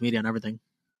build their social media and everything.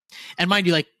 And mind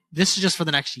you, like this is just for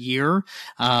the next year.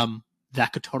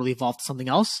 That could totally evolve to something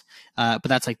else. But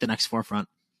that's like the next forefront.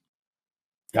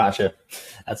 Gotcha.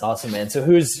 That's awesome, man. So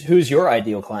who's your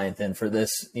ideal client then for this,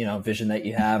 you know, vision that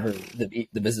you have, or the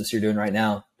business you're doing right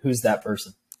now? Who's that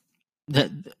person? I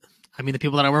mean, the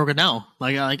people that I work with now,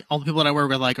 like all the people that I work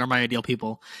with, like are my ideal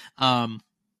people. I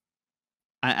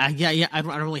don't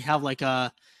really have like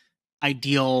a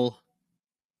ideal.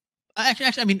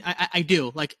 Actually, I mean, I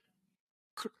do. Like,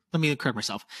 let me correct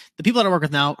myself. The people that I work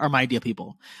with now are my ideal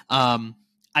people.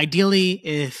 Ideally,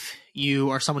 if you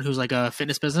are someone who's like a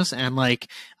fitness business and like,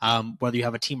 whether you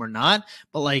have a team or not,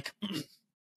 but like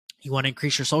you want to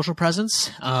increase your social presence,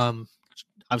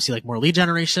 obviously like more lead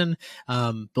generation,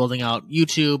 building out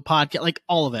YouTube, podcast, like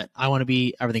all of it. I want to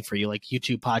be everything for you, like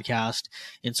YouTube, podcast,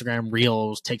 Instagram,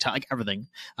 Reels, TikTok, like everything.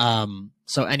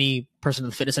 So any person in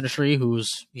the fitness industry who's,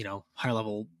 you know, higher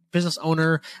level business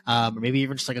owner, or maybe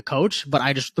even just like a coach. But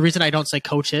the reason I don't say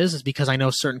coach is because I know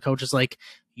certain coaches, like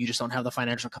you just don't have the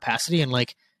financial capacity and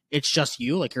like, it's just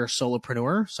you, like you're a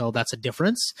solopreneur. So that's a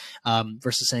difference,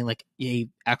 versus saying like a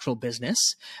actual business.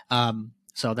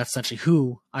 So that's essentially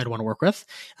who I'd want to work with.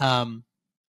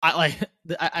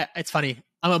 It's funny.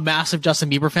 I'm a massive Justin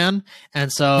Bieber fan.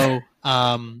 And so,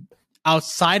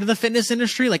 outside of the fitness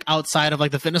industry, like outside of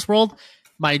like the fitness world,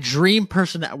 my dream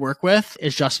person to work with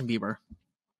is Justin Bieber.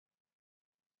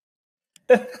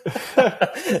 There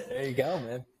you go,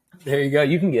 man. There you go.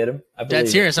 You can get him. Dead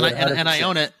serious. And I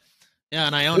own it. Yeah.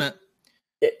 And I own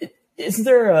it. Isn't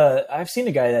there I've seen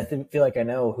a guy that I feel like I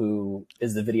know who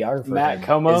is the videographer. Matt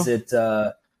Como? Is it,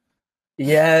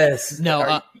 yes.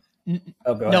 No,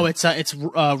 no, it's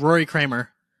Rory Kramer.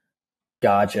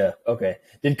 Gotcha. Okay.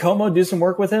 Did Como do some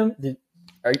work with him?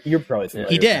 You're probably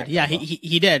familiar. He did. Yeah,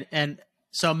 he did. And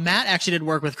so Matt actually did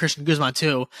work with Christian Guzman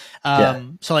too.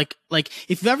 So like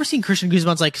if you've ever seen Christian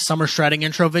Guzman's like summer shredding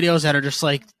intro videos that are just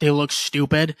like, they look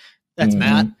stupid, that's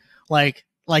Matt. Like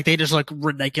Like they just look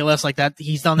ridiculous like that.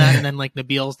 He's done that. And then like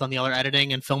Nabil's done the other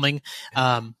editing and filming.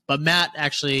 But Matt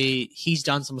actually, he's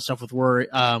done some stuff with Rory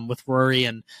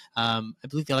and I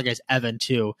believe the other guy's Evan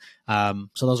too.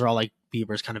 So those are all like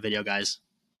Bieber's kind of video guys.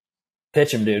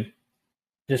 Pitch him, dude.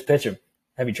 Just pitch him.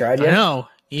 Have you tried yet? I know.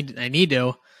 I need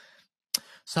to.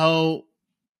 So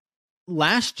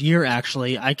last year,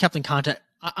 actually, I kept in contact.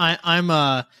 I'm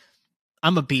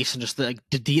a beast in just the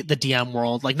DM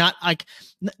world. Like not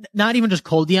even just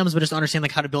cold DMs, but just understand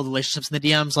like how to build relationships in the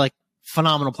DMs. Like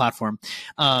phenomenal platform.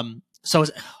 So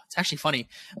it's actually funny.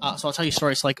 So I'll tell you a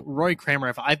story. So like Roy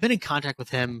Kramer, I've been in contact with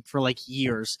him for like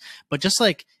years, but just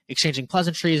like exchanging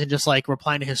pleasantries and just like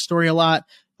replying to his story a lot.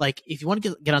 Like if you want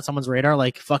to get on someone's radar,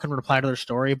 like fucking reply to their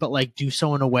story, but like do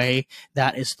so in a way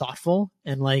that is thoughtful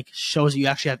and like shows that you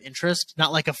actually have interest,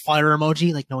 not like a fire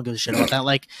emoji. Like no one gives a shit about that.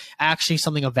 Like actually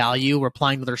something of value,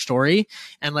 replying to their story.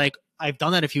 And like, I've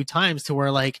done that a few times to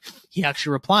where like he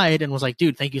actually replied and was like,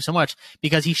 dude, thank you so much.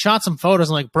 Because he shot some photos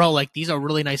and like, bro, like these are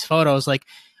really nice photos. Like,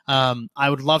 I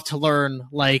would love to learn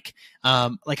like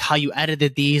how you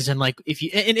edited these and like if you,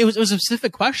 and it was a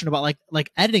specific question about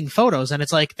like editing photos. And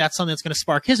it's like, that's something that's going to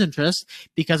spark his interest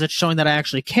because it's showing that I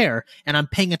actually care and I'm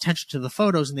paying attention to the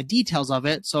photos and the details of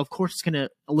it. So of course it's going to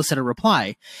elicit a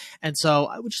reply. And so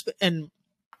I would just, and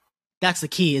that's the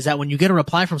key is that when you get a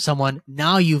reply from someone,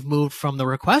 now you've moved from the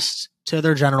request to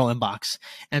their general inbox.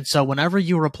 And so whenever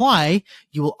you reply,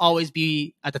 you will always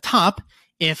be at the top.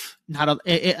 If not,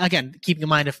 again, keeping in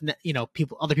mind if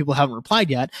other people haven't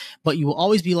replied yet, but you will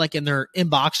always be like in their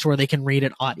inbox where they can read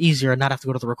it a lot easier and not have to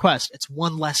go to the request. It's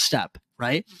one less step,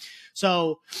 right?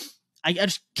 So I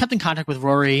just kept in contact with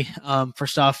Rory for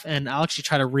stuff, and I'll actually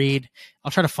try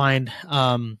to find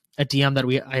a DM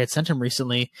that I had sent him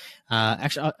recently,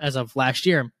 actually as of last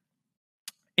year.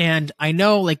 And I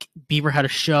know like Bieber had a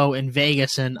show in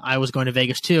Vegas, and I was going to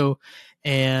Vegas too.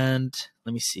 And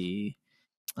let me see.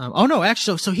 Oh no,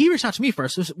 actually, so he reached out to me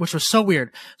first, which was so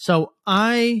weird. So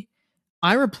I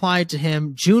replied to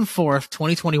him June 4th,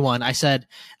 2021. I said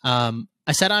I'm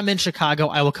in Chicago.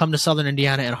 I will come to Southern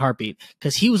Indiana in a heartbeat,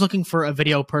 because he was looking for a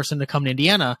video person to come to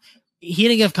Indiana. He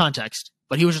didn't give context,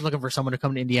 but he was just looking for someone to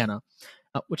come to Indiana,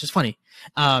 which is funny.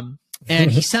 And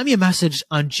he sent me a message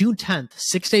on June 10th,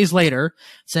 6 days later,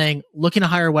 saying, looking to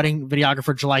hire a wedding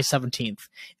videographer July 17th.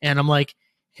 And I'm like,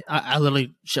 I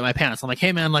literally shit my pants. I'm like,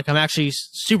 hey man, like I'm actually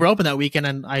super open that weekend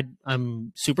and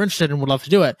I'm super interested and would love to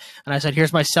do it. And I said,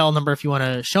 here's my cell number if you want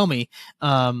to show me,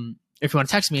 if you want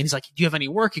to text me. And he's like, do you have any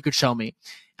work you could show me?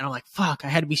 And I'm like, fuck, I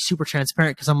had to be super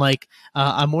transparent, because I'm like,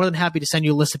 I'm more than happy to send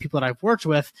you a list of people that I've worked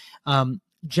with.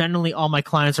 Generally all my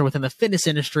clients are within the fitness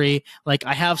industry. Like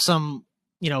I have some,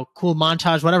 cool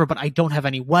montage, whatever, but I don't have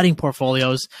any wedding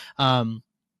portfolios.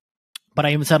 But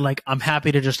I even said like, I'm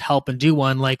happy to just help and do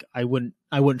one. Like I wouldn't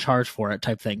charge for it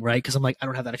type thing. Right. Cause I'm like, I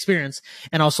don't have that experience.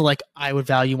 And also like, I would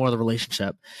value more the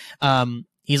relationship.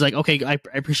 He's like, okay, I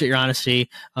appreciate your honesty.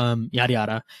 Yada,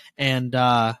 yada. And,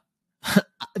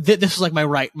 this was like my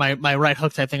right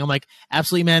hook type thing. I'm like,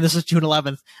 absolutely, man. This is June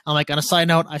 11th. I'm like, on a side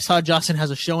note, I saw Justin has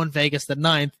a show in Vegas the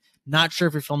 9th. Not sure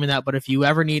if you're filming that, but if you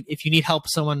need help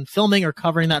someone filming or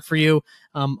covering that for you,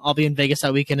 I'll be in Vegas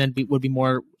that weekend and would be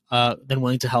more than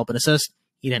willing to help and assist.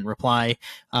 He didn't reply.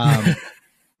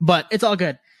 But it's all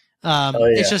good.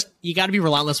 It's just, you got to be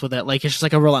relentless with it. Like, it's just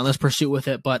like a relentless pursuit with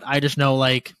it. But I just know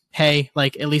like, hey,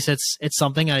 like at least it's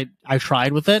something I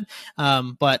tried with it.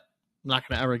 But I'm not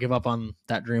going to ever give up on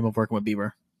that dream of working with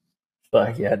Bieber.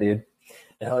 Fuck yeah, dude.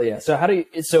 Hell yeah.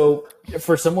 So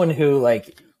for someone who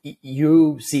like,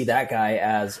 you see that guy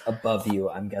as above you,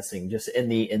 I'm guessing, just in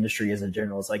the industry as a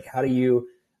general, it's like, how do you,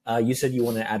 you said you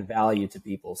want to add value to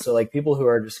people. So like people who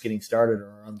are just getting started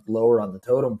or lower on the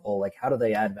totem pole, like how do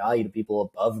they add value to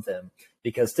people above them?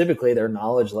 Because typically their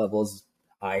knowledge level is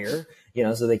higher,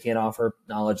 so they can't offer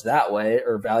knowledge that way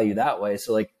or value that way.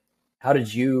 So like, how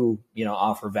did you,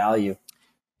 offer value?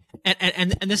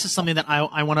 And this is something that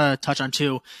I want to touch on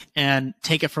too, and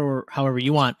take it for however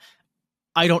you want.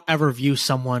 I don't ever view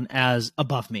someone as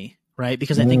above me, right?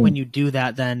 Because I think when you do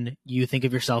that, then you think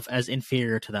of yourself as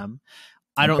inferior to them.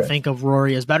 I don't think of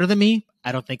Rory as better than me.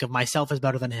 I don't think of myself as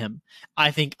better than him.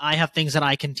 I think I have things that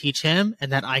I can teach him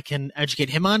and that I can educate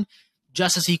him on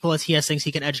just as equal as he has things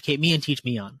he can educate me and teach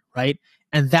me on, right?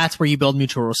 And that's where you build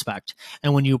mutual respect.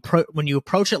 And when you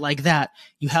approach it like that,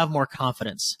 you have more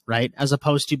confidence, right? As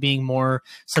opposed to being more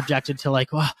subjected to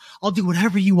like, well, I'll do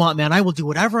whatever you want, man. I will do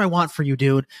whatever I want for you,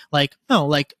 dude. Like, no,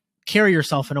 like carry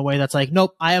yourself in a way that's like,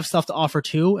 nope, I have stuff to offer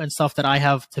too and stuff that I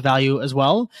have to value as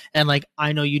well. And like,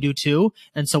 I know you do too.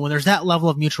 And so when there's that level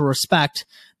of mutual respect,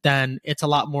 then it's a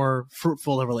lot more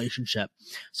fruitful a relationship.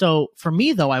 So for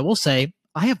me though, I will say,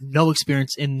 I have no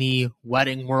experience in the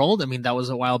wedding world. I mean, that was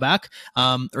a while back,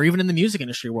 or even in the music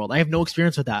industry world. I have no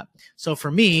experience with that. So for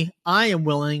me, I am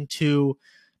willing to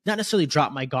not necessarily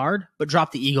drop my guard, but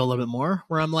drop the ego a little bit more,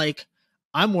 where I'm like,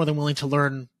 I'm more than willing to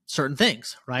learn certain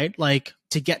things, right? Like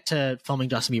to get to filming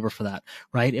Justin Bieber for that,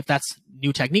 right? If that's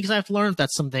new techniques I have to learn, if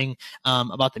that's something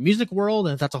about the music world,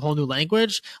 and if that's a whole new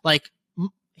language, like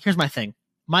here's my thing.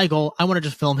 My goal, I want to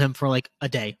just film him for like a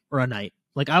day or a night.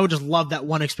 Like I would just love that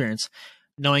one experience.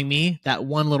 Knowing me, that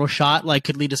one little shot like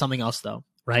could lead to something else though,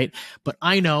 right? But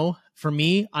I know for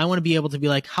me, I want to be able to be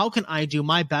like, how can I do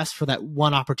my best for that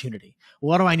one opportunity?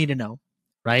 What do I need to know,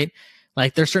 right?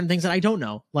 Like there's certain things that I don't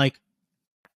know. Like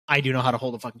I do know how to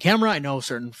hold a fucking camera. I know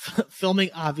certain filming,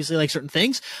 obviously, like certain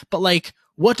things, but like,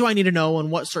 what do I need to know and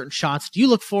what certain shots do you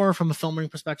look for from a filming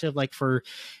perspective, like for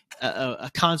a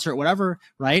concert, whatever,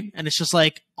 right? And it's just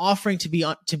like offering to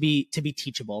be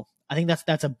teachable. I think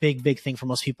that's a big thing for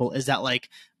most people, is that like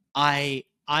I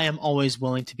am always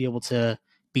willing to be able to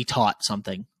be taught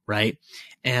something, right?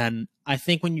 And I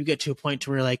think when you get to a point to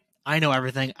where you're like, I know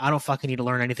everything, I don't fucking need to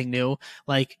learn anything new,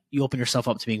 like you open yourself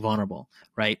up to being vulnerable,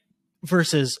 right?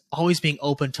 Versus always being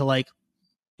open to like,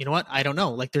 you know what? I don't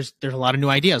know. Like there's a lot of new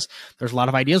ideas. There's a lot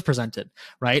of ideas presented,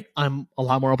 right? I'm a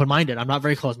lot more open-minded. I'm not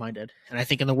very closed-minded. And I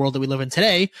think in the world that we live in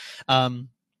today,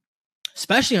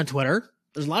 especially on Twitter,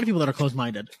 there's a lot of people that are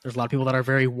closed-minded. There's a lot of people that are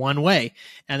very one way.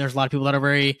 And there's a lot of people that are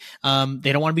very,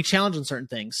 they don't want to be challenged on certain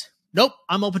things. Nope.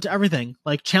 I'm open to everything.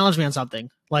 Like challenge me on something.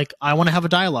 Like I want to have a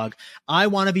dialogue. I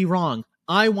want to be wrong.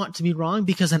 I want to be wrong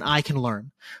because then I can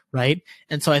learn, right?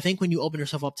 And so I think when you open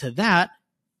yourself up to that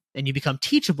and you become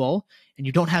teachable and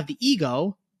you don't have the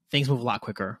ego, things move a lot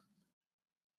quicker.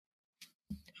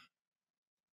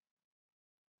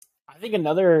 I think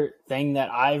another thing that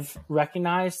I've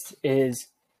recognized is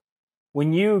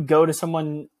when you go to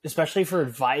someone, especially for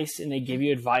advice, and they give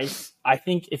you advice, I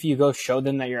think if you go show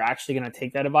them that you're actually going to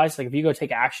take that advice, like if you go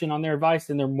take action on their advice,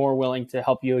 then they're more willing to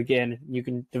help you again. You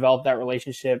can develop that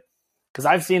relationship. Because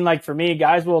I've seen, like, for me,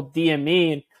 guys will DM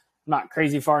me, and I'm not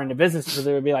crazy far into business, but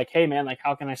they would be like, hey, man, like,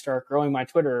 how can I start growing my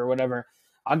Twitter or whatever?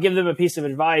 I'll give them a piece of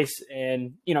advice,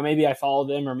 and, you know, maybe I follow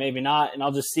them or maybe not, and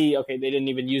I'll just see, okay, they didn't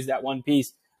even use that one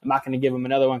piece. I'm not going to give them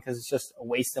another one because it's just a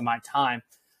waste of my time.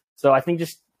 So I think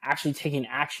just actually taking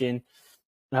action,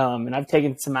 and I've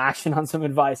taken some action on some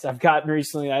advice I've gotten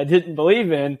recently that I didn't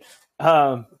believe in,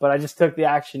 but I just took the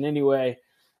action anyway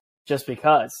just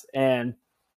because. And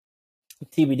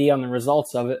TBD on the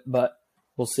results of it, but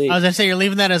we'll see. I was going to say, you're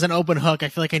leaving that as an open hook. I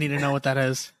feel like I need to know what that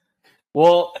is.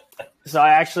 Well,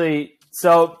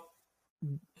 so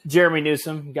Jeremy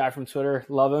Newsom, guy from Twitter,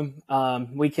 love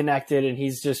him. We connected, and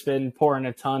he's just been pouring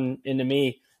a ton into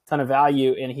me, ton of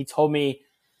value. And he told me,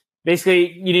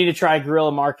 basically, you need to try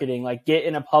guerrilla marketing, like get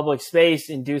in a public space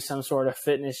and do some sort of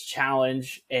fitness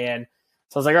challenge. And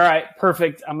so I was like, all right,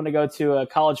 perfect. I'm going to go to a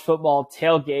college football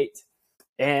tailgate,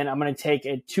 and I'm going to take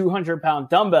a 200-pound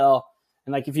dumbbell.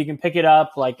 And like, if you can pick it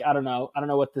up, like, I don't know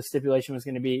what the stipulation was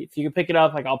going to be. If you can pick it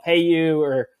up, like, I'll pay you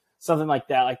or something like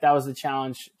that. Like, that was the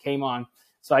challenge came on.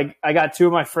 So I got two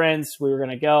of my friends. We were going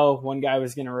to go. One guy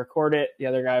was going to record it. The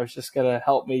other guy was just going to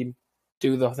help me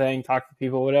do the thing, talk to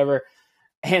people, whatever.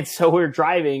 And so we were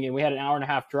driving, and we had an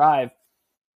hour-and-a-half drive.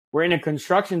 We're in a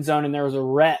construction zone, and there was a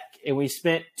wreck. And we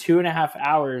spent 2.5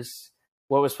 hours,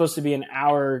 what was supposed to be an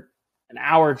hour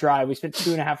drive. We spent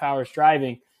 2.5 hours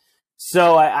driving.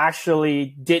 So I actually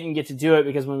didn't get to do it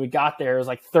because when we got there, it was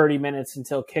like 30 minutes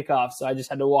until kickoff. So I just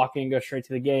had to walk in and go straight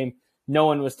to the game. No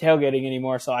one was tailgating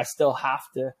anymore. So I still have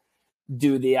to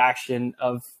do the action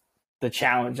of the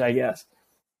challenge, I guess.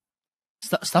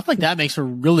 Stuff like that makes for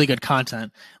really good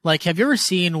content. Like, have you ever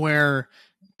seen where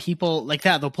people like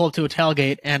that, they'll pull up to a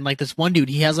tailgate, and like this one dude,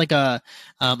 he has like a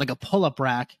pull-up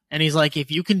rack, and he's like,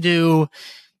 if you can do,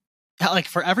 like,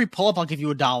 for every pull-up, I'll give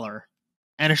you $1.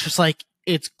 And it's just like,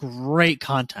 it's great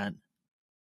content.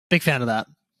 Big fan of that.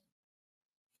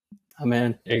 Oh,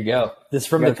 man. There you go. This is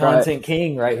from the content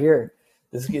king right here.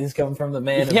 This is coming from the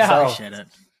man himself. Yeah, I appreciate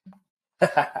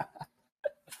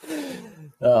it.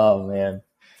 Oh, man.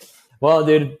 Well,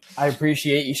 dude, I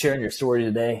appreciate you sharing your story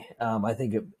today. I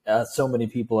think so many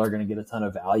people are going to get a ton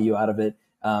of value out of it.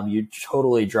 You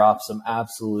totally dropped some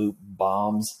absolute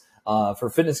bombs for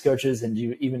fitness coaches and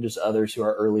even just others who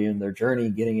are early in their journey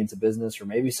getting into business, or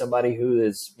maybe somebody who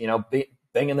is,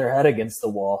 banging their head against the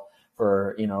wall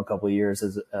for, a couple of years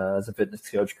as a fitness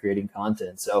coach creating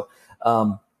content. So,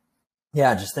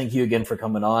 yeah, just thank you again for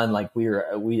coming on. Like,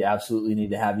 we absolutely need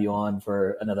to have you on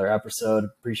for another episode.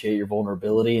 Appreciate your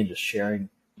vulnerability and just sharing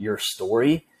your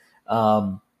story.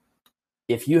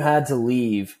 If you had to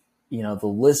leave, the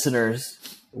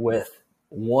listeners with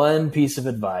one piece of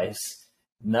advice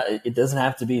It doesn't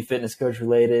have to be fitness coach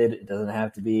related. It doesn't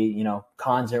have to be, you know,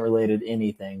 content related,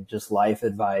 anything, just life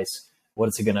advice.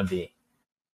 What's it going to be?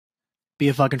 Be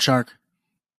a fucking shark.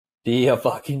 Be a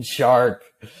fucking shark.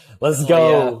 Let's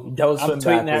go. Yeah. Don't swim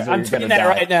backwards. I'm tweeting that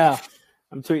right now.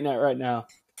 I'm tweeting that right now.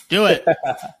 Do it.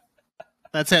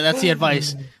 That's it. That's the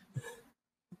advice.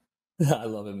 I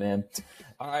love it, man.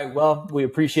 All right. Well, we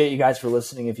appreciate you guys for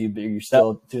listening. If you're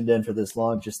still tuned in for this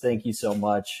long, just thank you so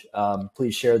much.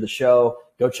 Please share the show.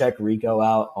 Go check Rico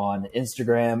out on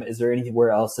Instagram. Is there anywhere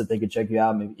else that they could check you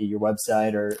out? Maybe your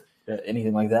website or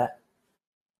anything like that?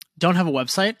 Don't have a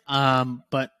website,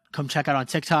 but come check out on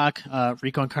TikTok,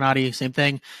 Rico Incarnati, same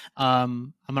thing.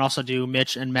 I'm going to also do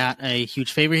Mitch and Matt a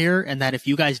huge favor here, and that if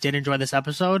you guys did enjoy this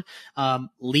episode,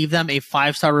 leave them a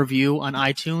 5-star review on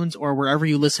iTunes or wherever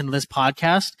you listen to this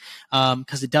podcast,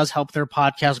 because it does help their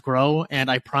podcast grow.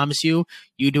 And I promise you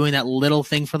doing that little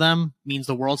thing for them means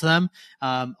the world to them.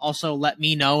 Also, let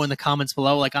me know in the comments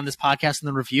below, like on this podcast in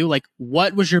the review, like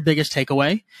what was your biggest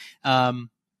takeaway?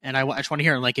 And I just want to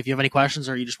hear, like, if you have any questions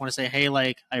or you just want to say, hey,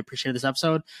 like, I appreciated this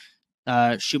episode,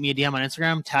 shoot me a DM on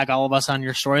Instagram, tag all of us on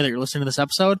your story that you're listening to this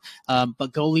episode.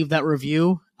 But go leave that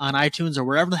review on iTunes or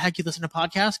wherever the heck you listen to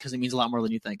podcasts, because it means a lot more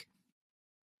than you think.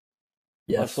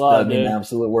 Yes, that'd be an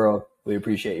absolute world. We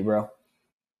appreciate you, bro.